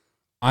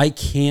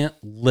can't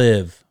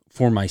live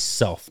for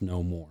myself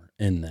no more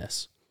in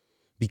this,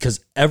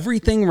 because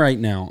everything right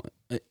now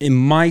in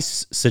my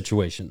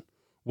situation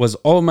was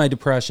all of my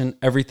depression.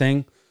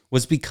 Everything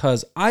was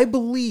because I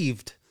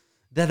believed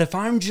that if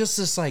I'm just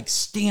this like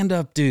stand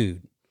up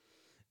dude,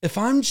 if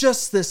I'm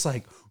just this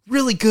like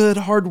really good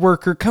hard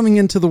worker coming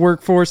into the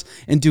workforce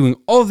and doing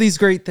all of these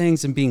great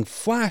things and being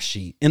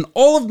flashy in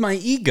all of my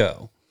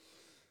ego,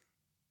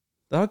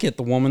 that I'll get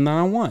the woman that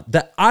I want,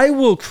 that I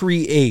will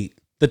create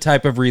the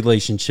type of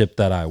relationship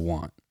that I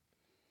want.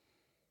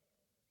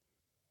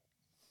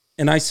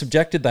 And I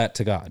subjected that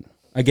to God.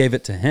 I gave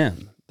it to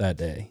him that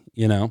day,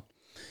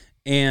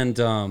 and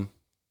then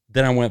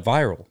I went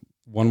viral.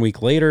 1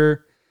 week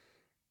later,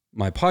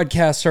 my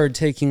podcast started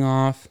taking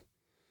off.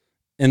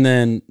 And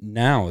then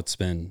now it's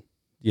been,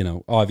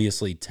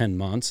 obviously 10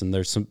 months, and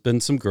there's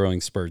been some growing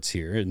spurts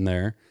here and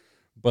there.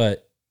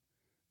 But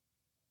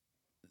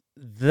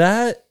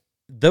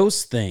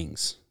those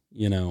things,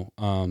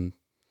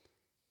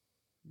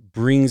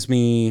 brings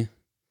me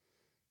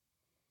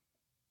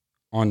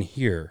on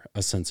here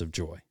a sense of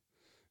joy,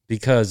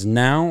 because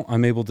now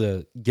I'm able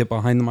to get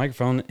behind the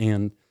microphone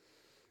and,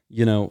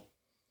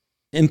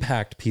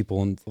 impact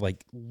people and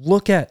like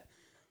look at,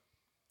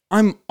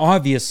 I'm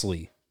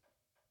obviously,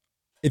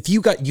 if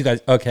you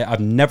guys, okay, I've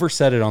never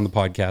said it on the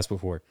podcast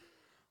before.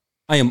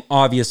 I am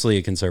obviously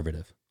a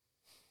conservative.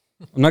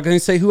 I'm not going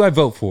to say who I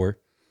vote for.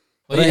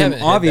 Well, you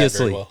haven't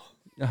obviously. Hid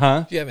that very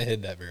well. You haven't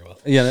hid that very well.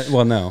 Yeah,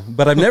 well, no,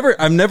 but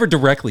I've never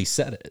directly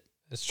said it.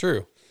 It's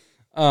true.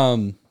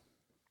 But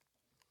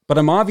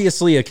I'm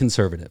obviously a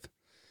conservative,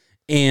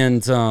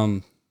 and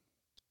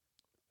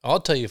I'll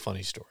tell you a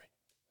funny story.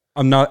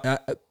 I'm not.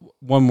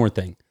 One more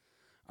thing,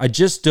 I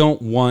just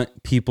don't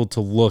want people to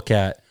look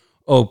at,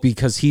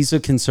 because he's a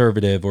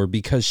conservative or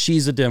because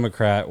she's a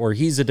Democrat or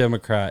he's a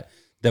Democrat,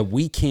 that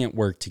we can't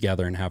work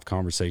together and have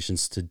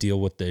conversations to deal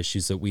with the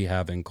issues that we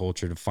have in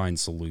culture to find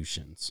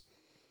solutions.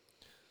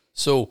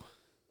 So,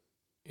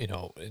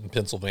 in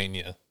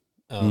Pennsylvania,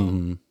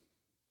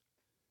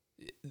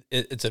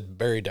 it's a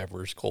very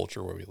diverse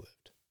culture where we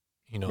lived.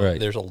 Right.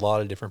 There's a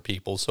lot of different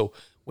people. So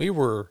we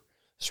were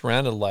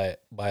surrounded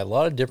by a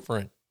lot of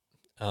different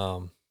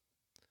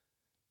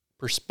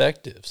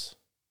perspectives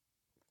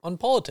on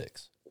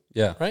politics.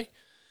 Yeah. Right.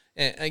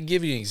 And I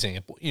give you an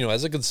example.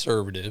 As a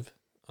conservative,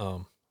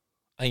 I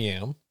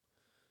am,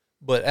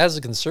 but as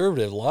a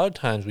conservative, a lot of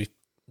times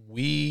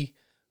we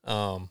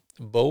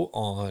vote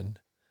on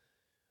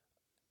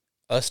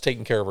us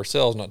taking care of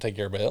ourselves, not taking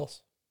care of everybody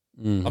else.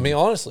 Mm-hmm. I mean,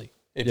 honestly,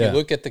 if you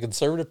look at the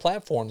conservative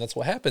platform, that's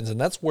what happens.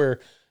 And that's where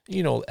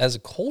as a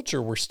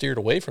culture, we're steered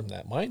away from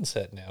that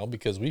mindset now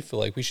because we feel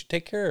like we should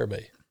take care of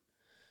everybody.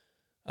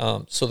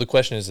 So the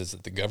question is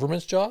it the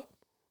government's job?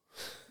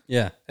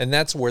 Yeah. And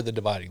that's where the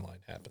dividing line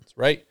happens,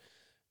 right?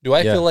 Do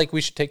I feel like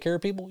we should take care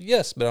of people?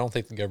 Yes, but I don't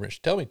think the government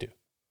should tell me to.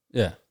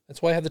 Yeah.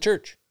 That's why I have the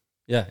church.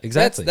 Yeah,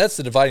 exactly. That's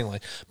the dividing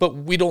line. But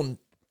we don't,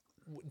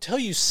 until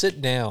you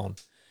sit down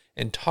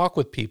and talk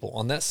with people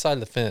on that side of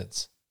the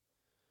fence,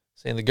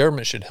 saying the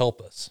government should help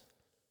us,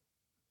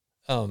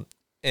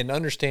 and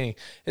understanding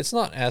it's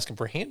not asking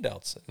for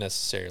handouts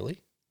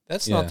necessarily.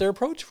 That's not their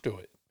approach to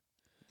it.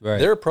 Right.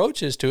 Their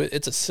approach is to it.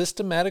 It's a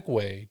systematic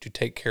way to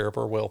take care of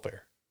our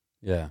welfare.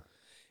 Yeah.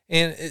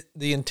 And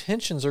the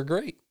intentions are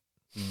great,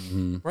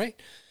 right?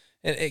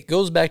 And it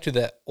goes back to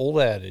that old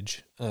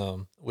adage,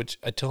 which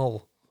I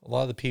tell a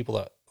lot of the people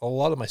a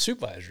lot of my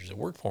supervisors that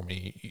work for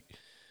me,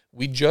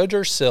 we judge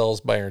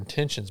ourselves by our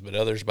intentions, but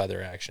others by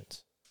their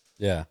actions.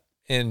 Yeah.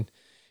 And,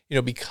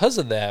 because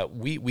of that,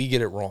 we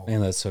get it wrong. Man,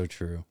 that's so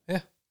true.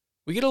 Yeah.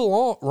 We get it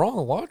wrong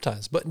a lot of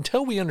times, but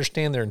until we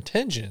understand their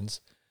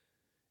intentions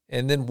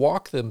and then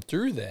walk them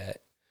through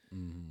that,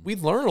 we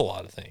learn a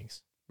lot of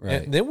things.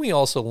 Right. And then we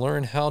also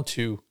learn how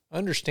to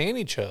understand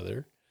each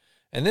other.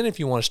 And then if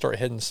you want to start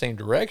heading the same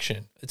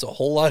direction, it's a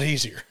whole lot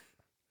easier.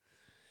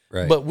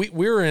 Right. But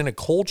we're in a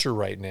culture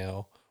right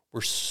now,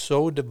 we're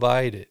so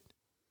divided.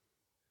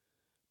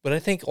 But I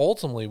think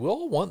ultimately we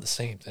all want the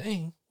same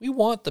thing. We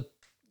want the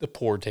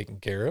poor taken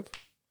care of.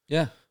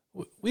 Yeah.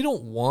 We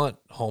don't want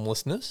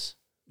homelessness.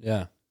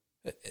 Yeah.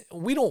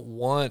 We don't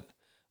want,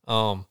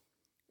 I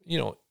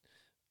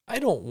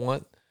don't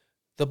want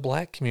the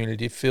black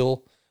community to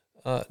feel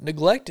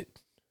neglected.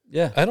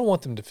 Yeah. I don't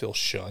want them to feel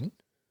shunned.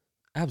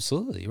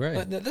 Absolutely.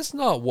 Right. That's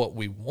not what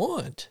we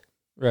want.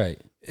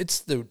 Right. It's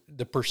the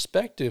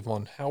perspective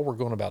on how we're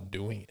going about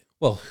doing it.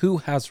 Well, who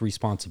has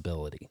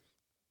responsibility?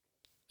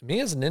 Me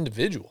as an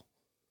individual.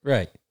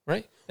 Right.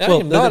 Right. I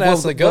am not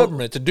asking the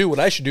government to do what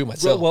I should do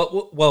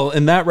myself. Well,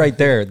 and that right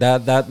there,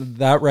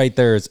 that right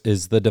there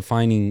is the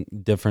defining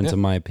difference, in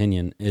my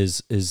opinion,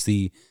 is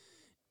the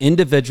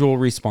individual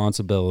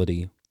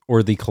responsibility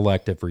or the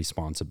collective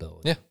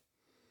responsibility.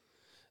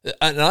 Yeah.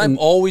 And I've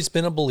always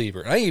been a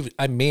believer.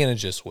 I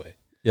manage this way.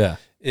 Yeah.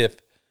 If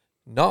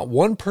not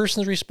one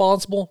person's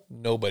responsible,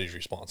 nobody's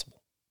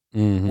responsible.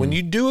 Mm-hmm. When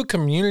you do a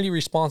community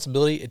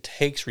responsibility, it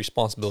takes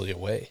responsibility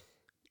away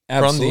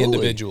Absolutely. from the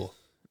individual.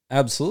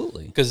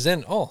 Absolutely. Because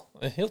then,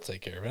 he'll take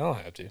care of it. I don't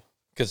have to.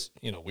 Because,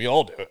 we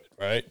all do it,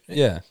 right?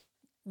 Yeah.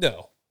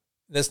 No,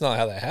 that's not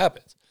how that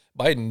happens.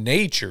 By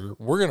nature,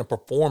 we're going to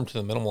perform to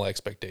the minimal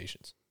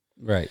expectations.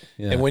 Right.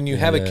 Yeah. And when you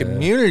have a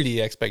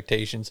community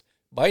expectations,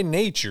 by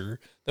nature,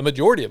 the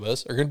majority of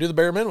us are going to do the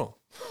bare minimum.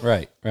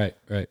 Right, right,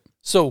 right.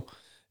 So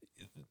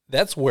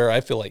that's where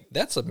I feel like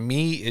that's a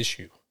me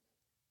issue.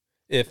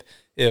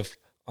 If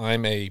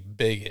I'm a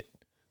bigot,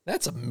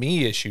 that's a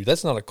me issue.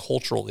 That's not a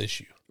cultural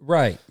issue.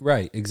 Right,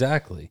 right,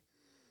 exactly.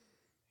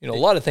 A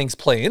lot of things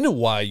play into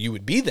why you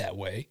would be that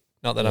way.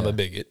 Not that I'm a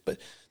bigot, but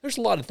there's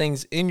a lot of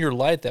things in your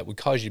life that would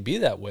cause you to be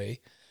that way.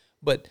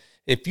 But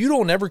if you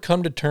don't ever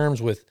come to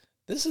terms with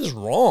this is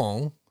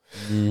wrong,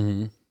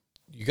 you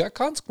got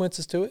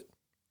consequences to it.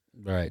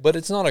 Right. But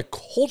it's not a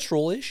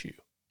cultural issue.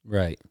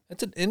 Right.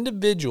 It's an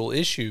individual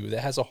issue that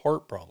has a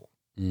heart problem.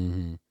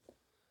 Mm-hmm.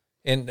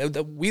 And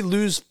we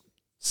lose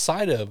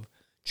sight of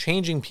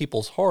changing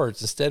people's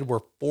hearts. Instead, we're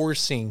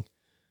forcing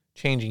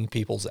changing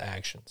people's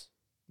actions.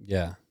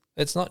 Yeah.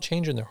 It's not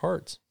changing their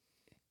hearts.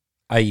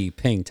 I.e.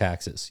 paying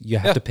taxes. You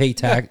have to pay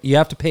tax. You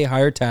have to pay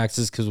higher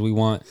taxes because we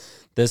want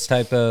this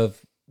type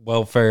of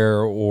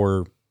welfare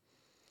or...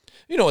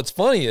 what's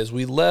funny is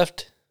we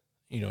left,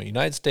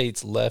 United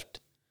States left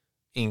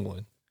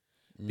England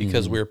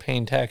because we were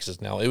paying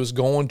taxes. Now, it was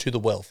going to the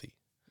wealthy.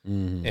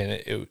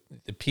 And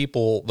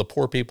the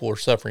poor people are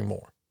suffering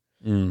more.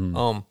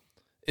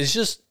 It's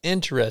just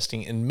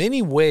interesting. In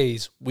many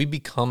ways, we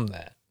become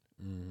that.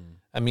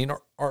 I mean,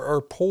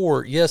 our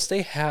poor, yes,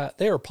 they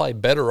are probably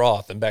better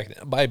off than back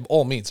then. By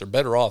all means, they're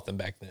better off than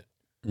back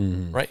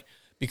then, right?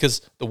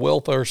 Because the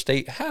welfare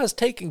state has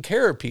taken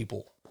care of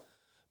people,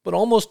 but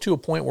almost to a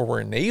point where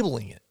we're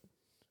enabling it,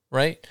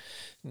 right?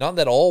 Not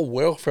that all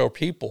welfare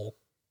people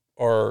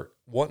are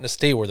wanting to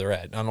stay where they're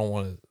at. I don't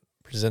want to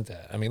present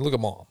that. I mean, look at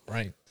Mom,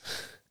 right?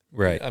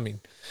 Right. I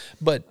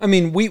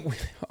mean, we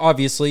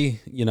obviously,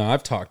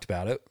 I've talked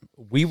about it.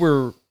 We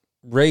were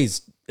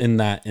raised in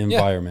that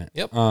environment.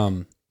 Yep.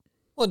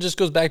 Well, it just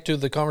goes back to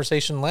the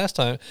conversation last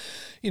time.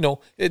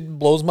 It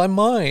blows my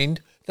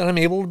mind that I'm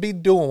able to be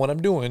doing what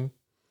I'm doing,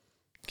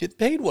 get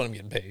paid what I'm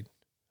getting paid.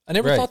 I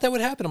never thought that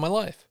would happen in my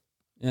life.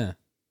 Yeah.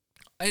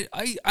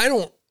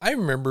 I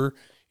remember,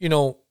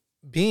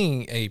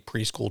 being a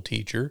preschool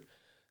teacher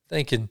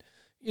thinking,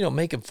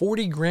 making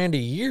 $40,000 a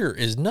year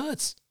is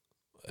nuts.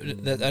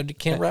 That I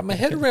can't wrap my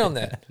head around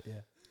that.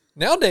 Yeah.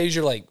 Nowadays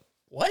you're like,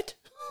 what?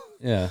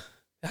 Yeah.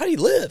 How do you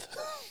live?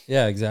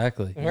 Yeah,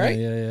 exactly. Right?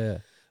 Yeah.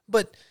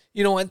 But,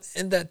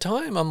 at that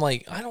time, I'm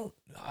like,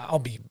 I'll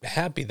be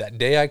happy that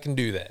day I can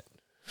do that.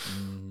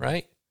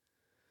 Right?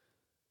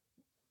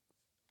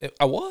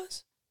 I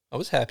was. I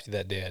was happy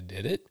that day I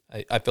did it.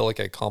 I felt like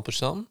I accomplished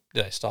something.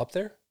 Did I stop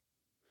there?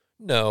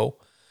 No.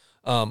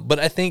 But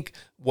I think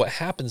what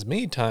happens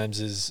many times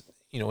is,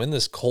 in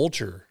this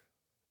culture,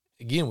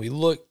 again, we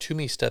look too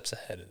many steps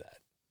ahead of that.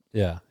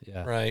 Yeah.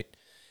 Yeah. Right.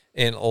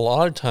 And a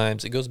lot of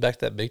times it goes back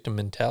to that victim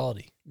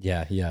mentality.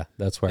 Yeah. Yeah.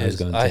 That's where I was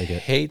going to take it. I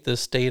hate the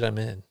state I'm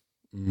in.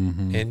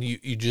 Mm-hmm. And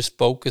you just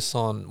focus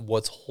on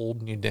what's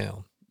holding you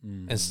down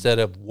instead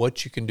of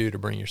what you can do to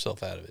bring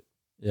yourself out of it.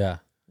 Yeah.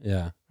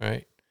 Yeah.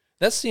 Right.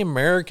 That's the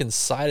American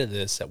side of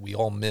this that we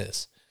all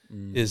miss,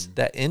 is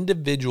that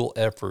individual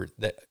effort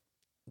that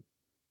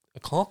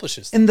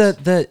accomplishes things. And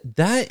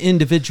that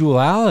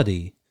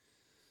individuality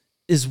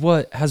is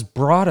what has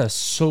brought us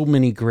so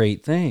many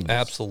great things.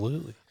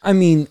 Absolutely. I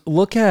mean,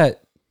 look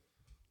at,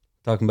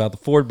 talking about the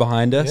Ford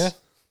behind us,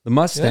 the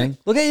Mustang. Yeah.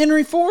 Look at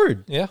Henry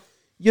Ford. Yeah.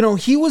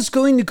 He was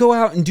going to go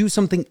out and do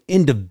something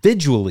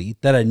individually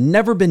that had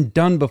never been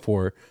done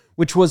before,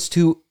 which was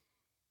to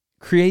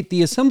create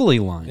the assembly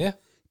line,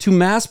 to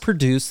mass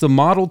produce the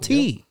Model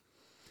T. Yep.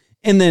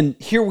 And then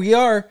here we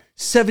are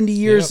 70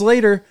 years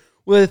later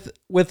with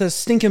a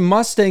stinking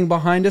Mustang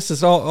behind us.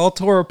 It's all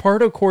tore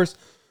apart, of course.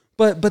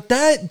 But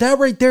that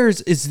right there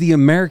is the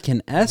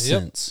American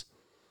essence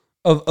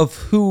of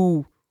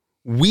who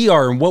we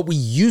are and what we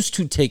used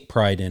to take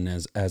pride in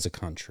as a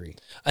country.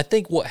 I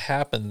think what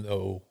happened,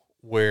 though,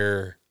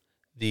 where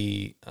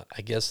the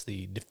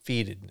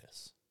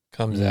defeatedness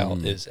comes out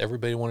is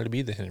everybody wanted to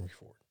be the Henry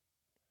Ford.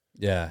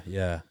 Yeah,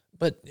 yeah.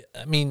 But,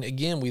 I mean,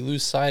 again, we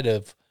lose sight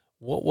of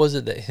what was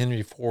it that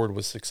Henry Ford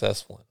was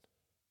successful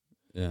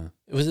in? Yeah.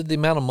 Was it the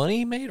amount of money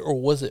he made, or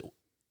was it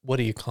what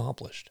he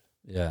accomplished?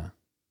 Yeah.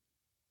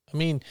 I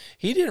mean,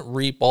 he didn't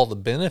reap all the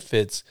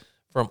benefits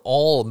from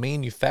all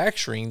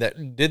manufacturing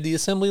that did the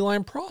assembly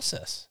line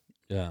process.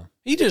 Yeah.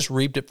 He just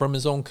reaped it from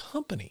his own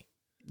company.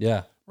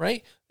 Yeah.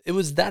 Right? It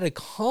was that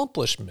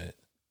accomplishment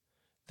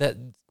that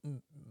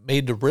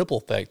made the ripple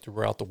effect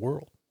throughout the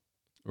world.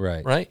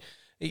 Right. Right?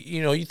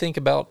 You think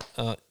about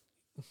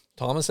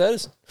Thomas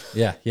Edison.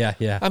 Yeah, yeah,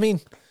 yeah. I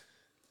mean,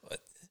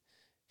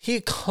 he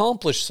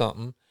accomplished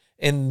something,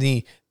 and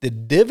the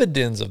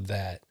dividends of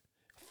that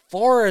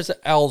far as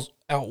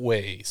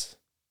outweighs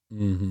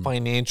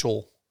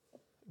financial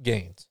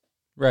gains.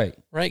 Right.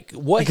 Right.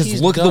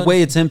 Because look at the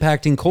way it's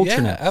impacting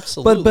culture now.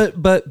 Absolutely.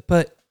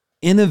 But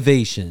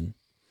innovation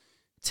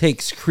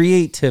takes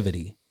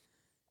creativity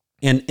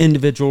and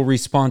individual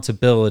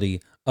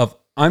responsibility of,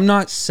 I'm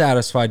not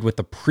satisfied with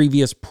the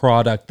previous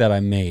product that I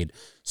made,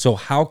 so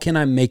how can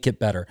I make it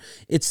better?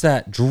 It's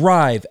that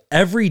drive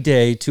every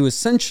day to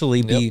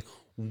essentially be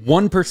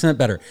 1%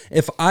 better.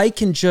 If I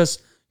can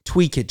just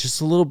tweak it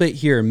just a little bit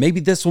here, maybe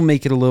this will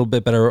make it a little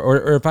bit better.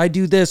 Or if I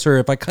do this, or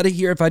if I cut it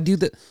here, if I do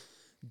that,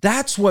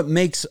 that's what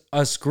makes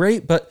us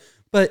great. But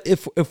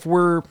if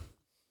we're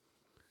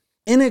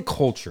in a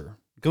culture,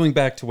 going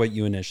back to what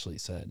you initially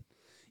said,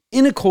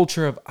 in a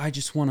culture of, I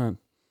just want to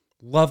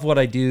love what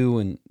I do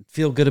and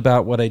feel good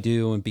about what I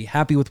do and be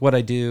happy with what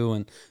I do,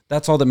 and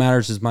that's all that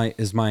matters is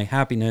my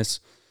happiness.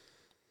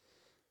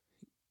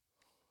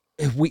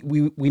 If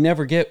we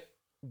never get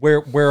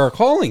where our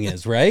calling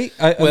is, right?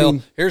 I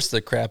mean, here's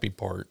the crappy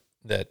part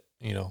that,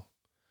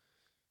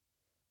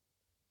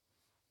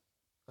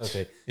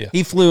 okay. Yeah.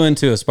 He flew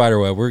into a spider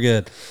web. We're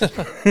good.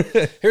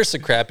 Here's the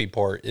crappy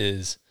part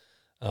is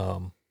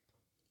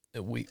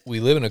we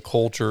live in a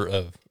culture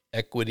of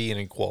equity and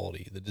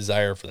equality, the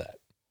desire for that.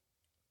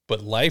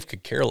 But life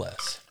could care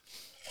less,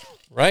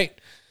 right?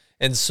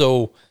 And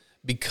so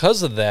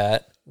because of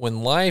that,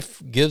 when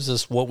life gives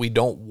us what we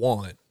don't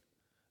want,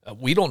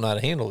 we don't know how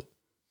to handle it.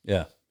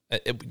 Yeah.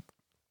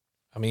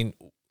 I mean,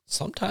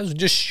 sometimes we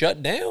just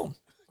shut down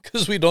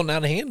because we don't know how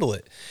to handle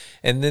it.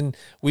 And then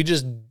we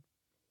just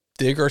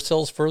dig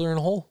ourselves further in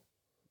a hole,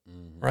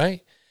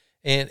 right?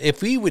 And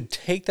if we would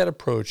take that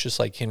approach, just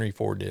like Henry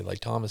Ford did, like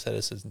Thomas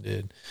Edison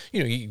did,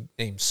 you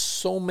name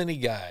so many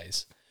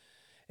guys.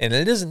 And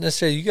it isn't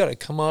necessarily you got to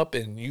come up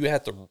and you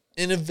have to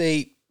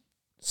innovate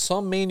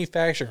some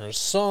manufacturing or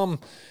some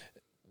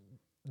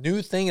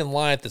new thing in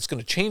life that's going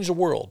to change the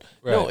world.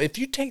 Right. No, if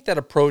you take that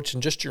approach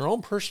in just your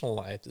own personal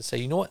life to say,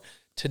 you know what,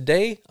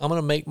 today I'm going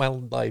to make my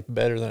life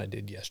better than I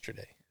did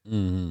yesterday.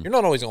 You're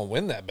not always going to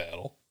win that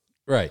battle.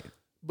 Right.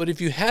 But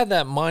if you have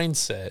that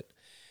mindset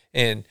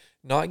and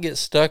not get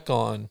stuck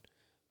on,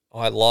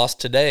 I lost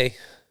today,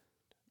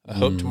 I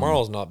hope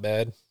tomorrow's not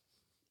bad.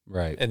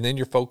 Right. And then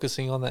you're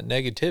focusing on that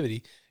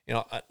negativity.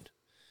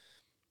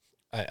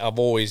 I've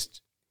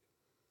always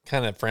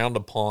kind of frowned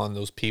upon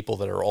those people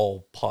that are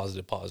all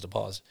positive.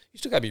 You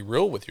still got to be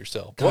real with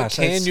yourself. Gosh,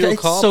 what can you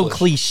accomplish? It's so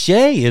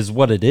cliche is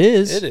what it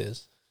is. It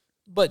is.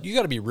 But you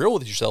got to be real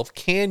with yourself.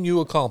 Can you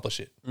accomplish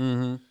it?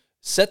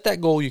 Set that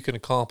goal you can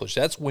accomplish.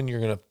 That's when you're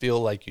going to feel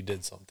like you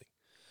did something.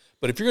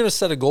 But if you're going to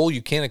set a goal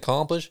you can't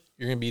accomplish,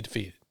 you're going to be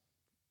defeated.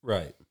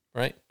 Right.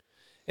 Right?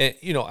 And,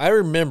 I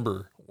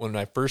remember when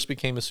I first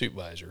became a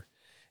supervisor,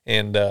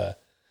 and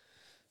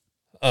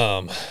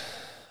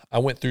I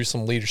went through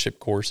some leadership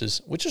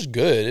courses, which is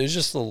good. It was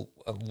just a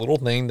little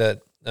thing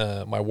that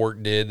my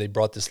work did. They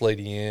brought this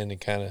lady in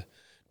and kind of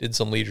did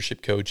some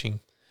leadership coaching.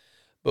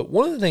 But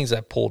one of the things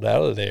I pulled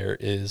out of there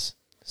is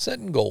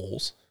setting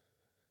goals.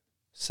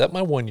 Set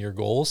my 1 year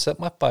goal, set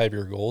my 5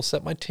 year goal,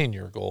 set my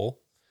 10-year goal,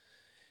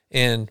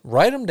 and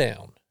write them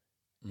down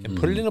and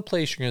put it in a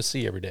place you're going to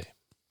see every day.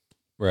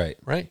 Right.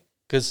 Right?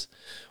 Because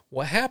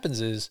what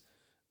happens is,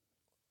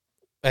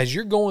 as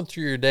you're going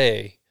through your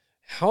day,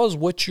 how is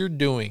what you're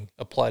doing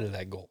apply to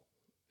that goal?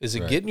 Is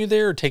it getting you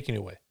there or taking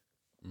you away?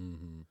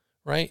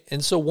 Right?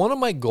 And so one of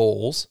my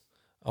goals,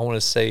 I want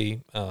to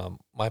say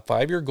my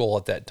 5-year goal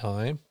at that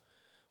time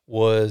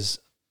was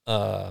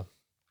I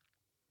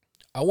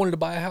wanted to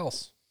buy a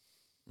house.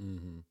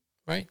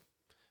 Right?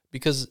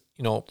 Because,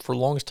 for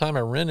the longest time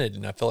I rented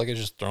and I felt like I was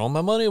just throwing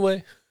my money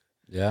away.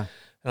 Yeah.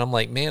 And I'm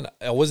like, man,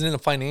 I wasn't in a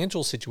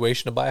financial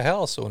situation to buy a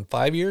house. So in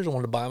 5 years, I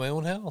wanted to buy my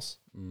own house.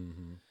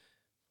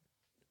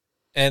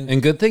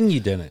 And good thing you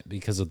didn't,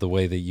 because of the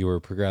way that you were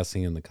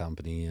progressing in the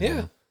company.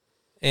 Yeah.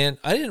 And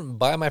I didn't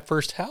buy my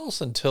first house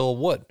until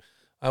what?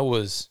 I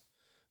was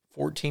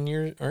 14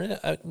 years, or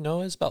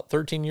no, it's about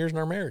 13 years in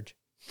our marriage.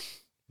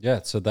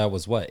 Yeah. So that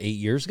was what, 8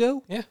 years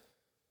ago? Yeah.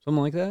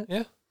 Something like that?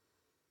 Yeah.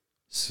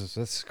 So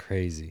that's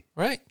crazy.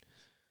 Right.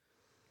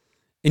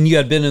 And you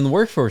had been in the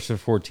workforce for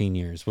 14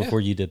 years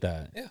before you did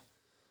that. Yeah.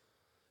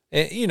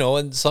 And,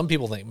 and some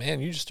people think, man,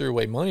 you just threw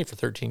away money for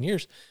 13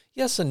 years.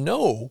 Yes and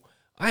no.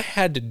 I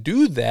had to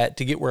do that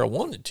to get where I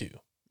wanted to.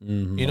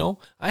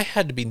 I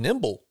had to be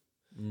nimble.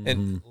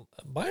 And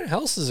buying a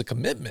house is a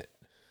commitment.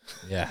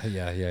 Yeah.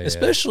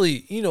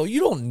 Especially, you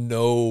don't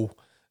know.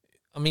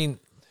 I mean,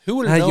 who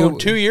would have known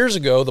 2 years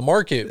ago the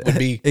market would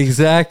be.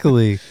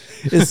 Exactly.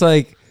 It's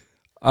like,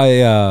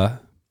 I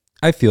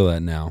feel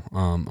that now.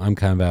 I'm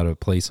kind of at a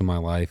place in my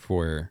life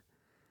where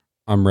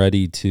I'm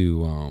ready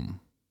to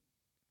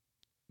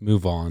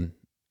move on,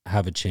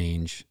 have a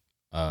change.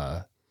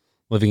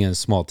 Living in a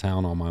small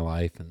town all my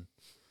life, and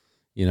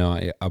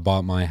I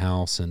bought my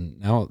house, and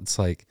now it's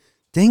like,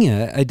 dang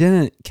it, I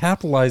didn't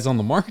capitalize on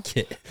the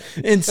market.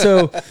 And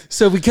so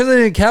because I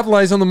didn't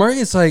capitalize on the market,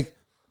 it's like,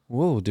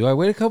 whoa, do I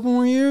wait a couple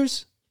more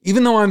years?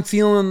 Even though I'm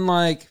feeling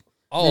like,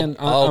 I'm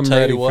tell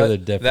ready you what, for the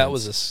difference. That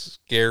was a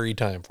scary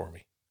time for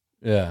me.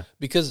 Yeah.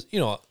 Because,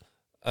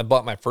 I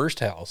bought my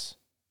first house,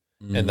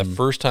 and the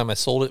first time I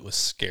sold it was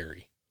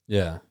scary.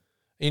 Yeah.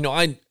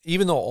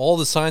 Even though all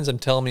the signs I'm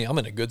telling me I'm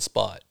in a good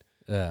spot.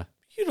 Yeah.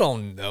 You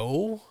don't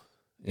know.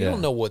 You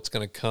don't know what's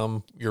going to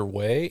come your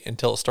way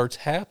until it starts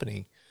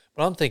happening.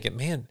 But I'm thinking,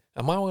 man,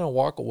 am I going to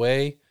walk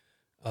away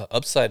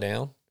upside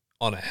down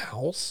on a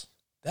house?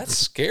 That's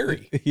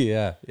scary.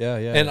 Yeah.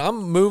 And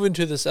I'm moving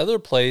to this other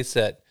place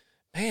that,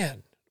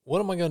 man, what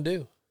am I going to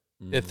do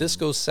if this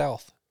goes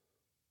south?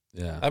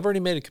 Yeah. I've already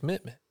made a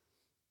commitment.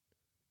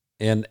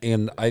 And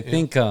I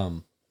think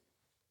go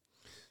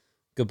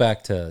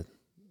back to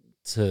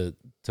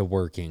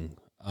working.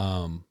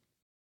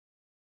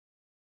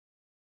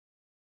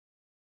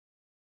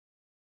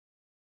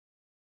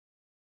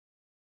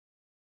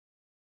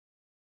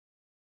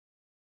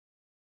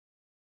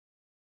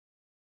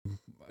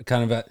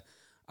 Kind of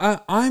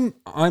I'm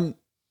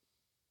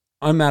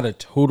at a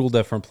total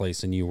different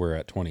place than you were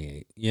at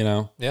 28,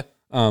 Yeah.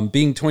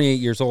 Being 28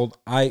 years old,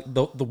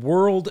 the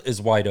world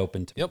is wide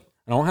open to me.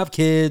 I don't have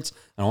kids.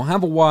 I don't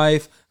have a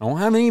wife. I don't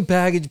have any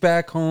baggage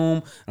back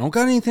home. I don't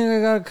got anything I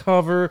got to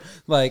cover.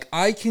 Like,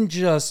 I can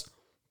just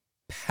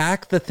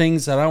pack the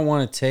things that I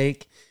want to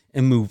take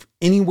and move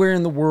anywhere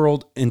in the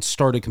world and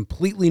start a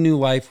completely new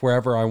life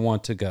wherever I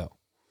want to go.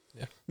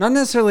 Yeah. Not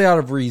necessarily out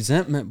of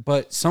resentment,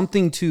 but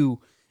something to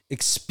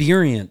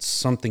experience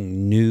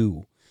something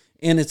new.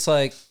 And it's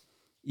like,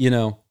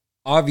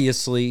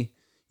 obviously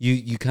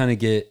you kind of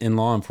get in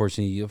law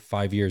enforcement, you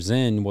 5 years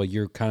in, well,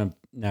 you're kind of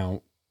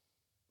now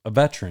a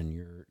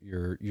veteran.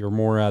 You're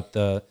more at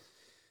the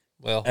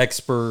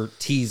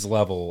expertise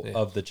level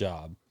of the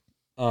job.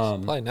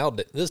 Probably now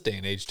this day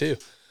and age too.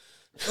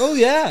 Oh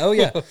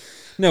yeah.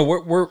 No,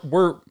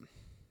 we're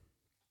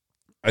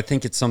I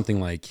think it's something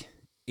like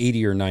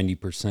 80 or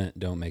 90%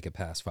 don't make it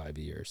past 5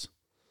 years.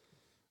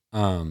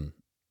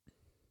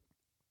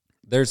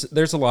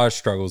 There's a lot of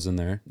struggles in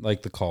there,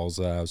 like the calls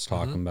that I was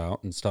talking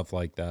about and stuff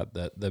like that.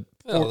 That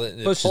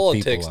pushes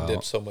politics people out.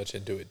 dips so much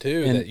into it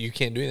too that you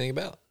can't do anything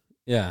about.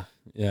 Yeah.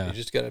 You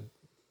just got to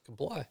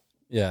comply.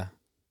 Yeah.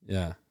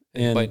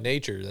 And by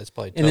nature, that's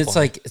probably tough. And it's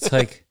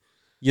like,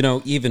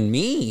 even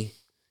me,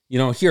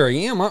 here I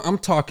am. I'm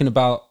talking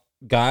about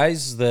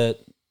guys that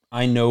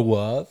I know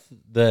of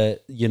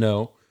that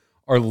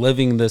are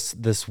living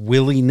this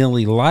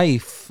willy-nilly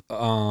life.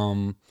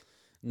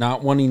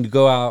 Not wanting to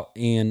go out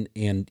and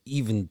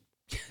even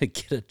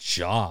get a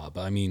job.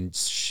 I mean,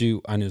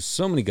 shoot, I know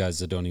so many guys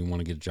that don't even want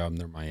to get a job and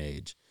they're my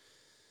age.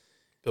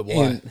 But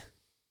why?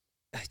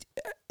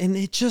 And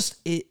it just,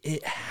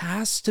 it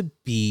has to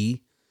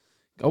be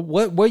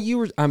what you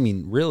were, I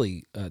mean,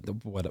 really,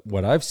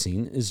 what I've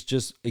seen is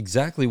just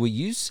exactly what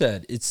you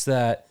said. It's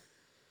that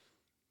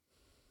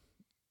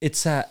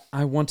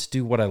I want to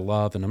do what I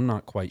love and I'm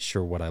not quite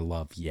sure what I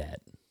love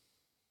yet.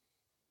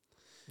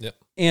 Yep.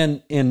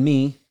 And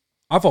me,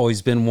 I've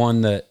always been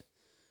one that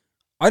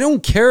I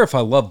don't care if I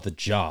love the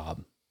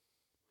job.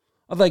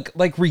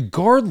 Like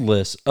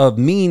regardless of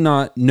me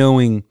not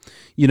knowing,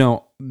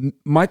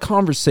 my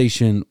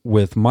conversation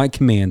with my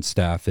command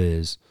staff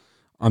is,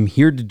 I'm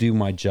here to do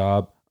my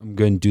job. I'm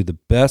going to do the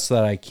best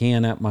that I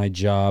can at my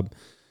job.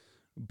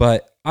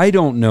 But I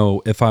don't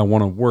know if I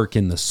want to work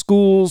in the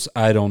schools.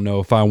 I don't know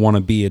if I want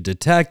to be a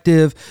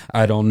detective.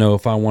 I don't know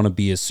if I want to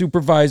be a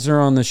supervisor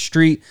on the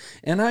street.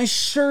 And I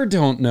sure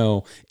don't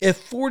know if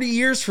 40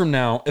 years from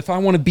now, if I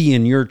want to be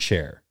in your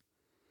chair.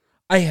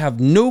 I have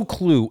no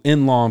clue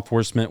in law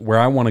enforcement where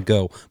I want to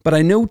go. But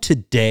I know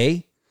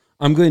today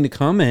I'm going to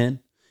come in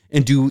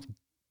and do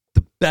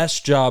the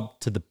best job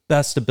to the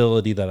best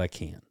ability that I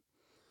can.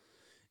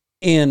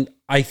 And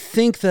I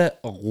think that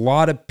a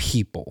lot of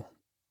people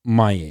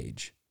my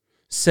age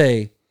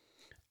say,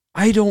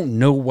 I don't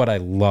know what I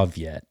love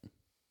yet.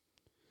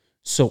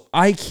 So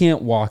I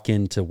can't walk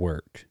into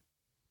work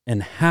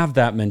and have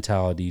that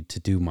mentality to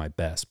do my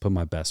best, put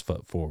my best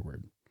foot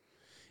forward.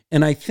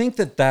 And I think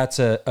that that's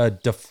a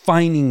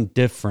defining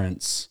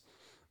difference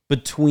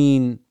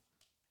between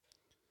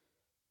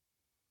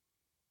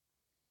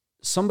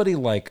somebody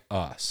like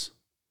us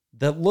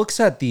that looks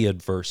at the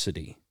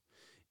adversity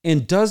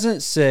and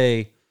doesn't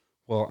say,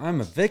 well, I'm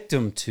a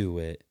victim to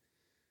it,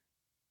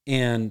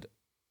 and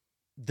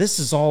this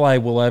is all I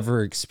will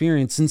ever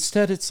experience.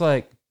 Instead, it's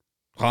like,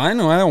 well, I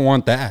know I don't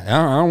want that.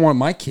 I don't want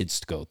my kids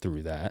to go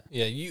through that.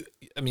 Yeah,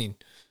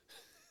 it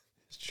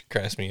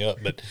cracks me up,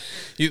 but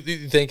you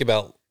think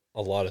about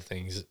a lot of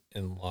things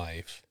in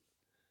life.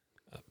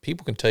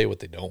 People can tell you what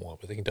they don't want,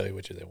 but they can tell you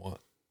what they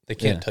want. They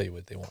can't tell you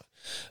what they want.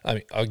 I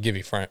mean, I'll give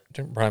you a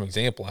prime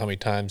example. How many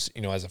times,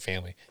 as a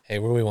family, hey,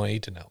 where do we want to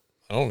eat tonight?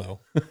 I don't know.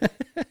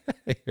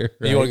 Right.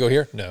 You want to go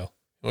here? No.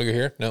 You want to go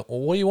here? No. Well,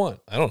 what do you want?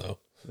 I don't know.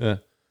 Yeah.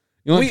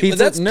 You want pizza?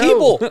 That's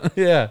no. people.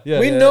 Yeah.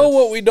 We know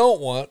what we don't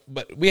want,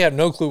 but we have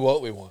no clue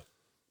what we want.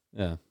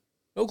 Yeah.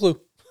 No clue.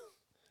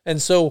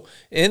 And so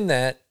in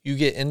that, you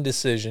get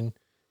indecision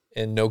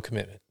and no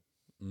commitment.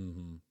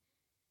 Mm-hmm.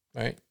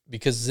 Right?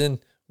 Because then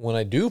when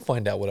I do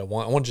find out what I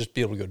want to just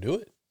be able to go do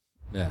it.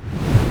 Yeah.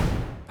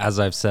 As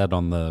I've said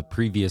on the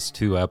previous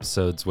 2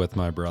 episodes with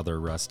my brother,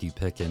 Rusty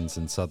Pickens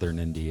in Southern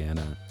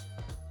Indiana,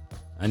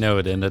 I know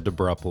it ended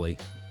abruptly.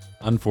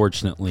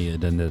 Unfortunately,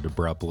 it ended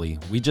abruptly.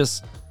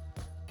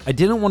 I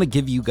didn't want to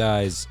give you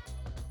guys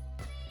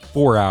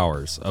 4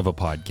 hours of a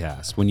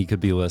podcast when you could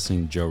be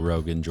listening to Joe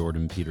Rogan,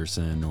 Jordan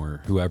Peterson,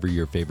 or whoever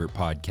your favorite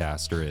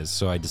podcaster is.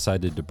 So I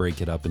decided to break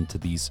it up into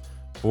these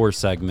 4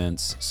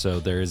 segments so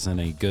there isn't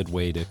a good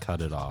way to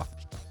cut it off.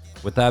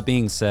 With that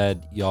being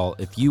said, y'all,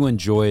 if you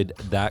enjoyed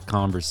that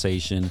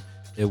conversation,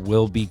 it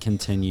will be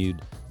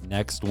continued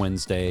next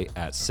Wednesday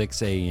at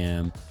 6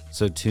 a.m.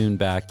 So tune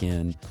back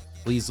in.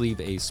 Please leave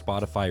a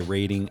Spotify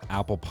rating,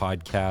 Apple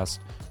Podcast,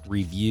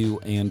 review,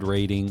 and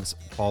ratings.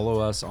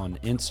 Follow us on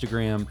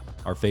Instagram,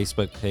 our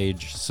Facebook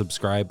page,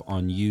 subscribe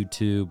on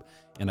YouTube.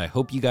 And I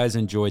hope you guys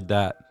enjoyed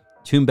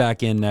that. Tune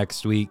back in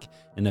next week.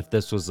 And if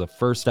this was the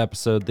first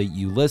episode that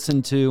you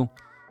listened to,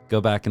 go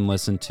back and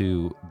listen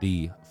to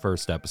the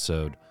first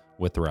episode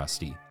with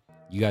Rusty.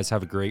 You guys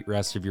have a great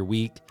rest of your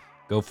week.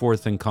 Go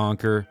forth and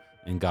conquer,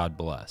 and God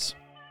bless.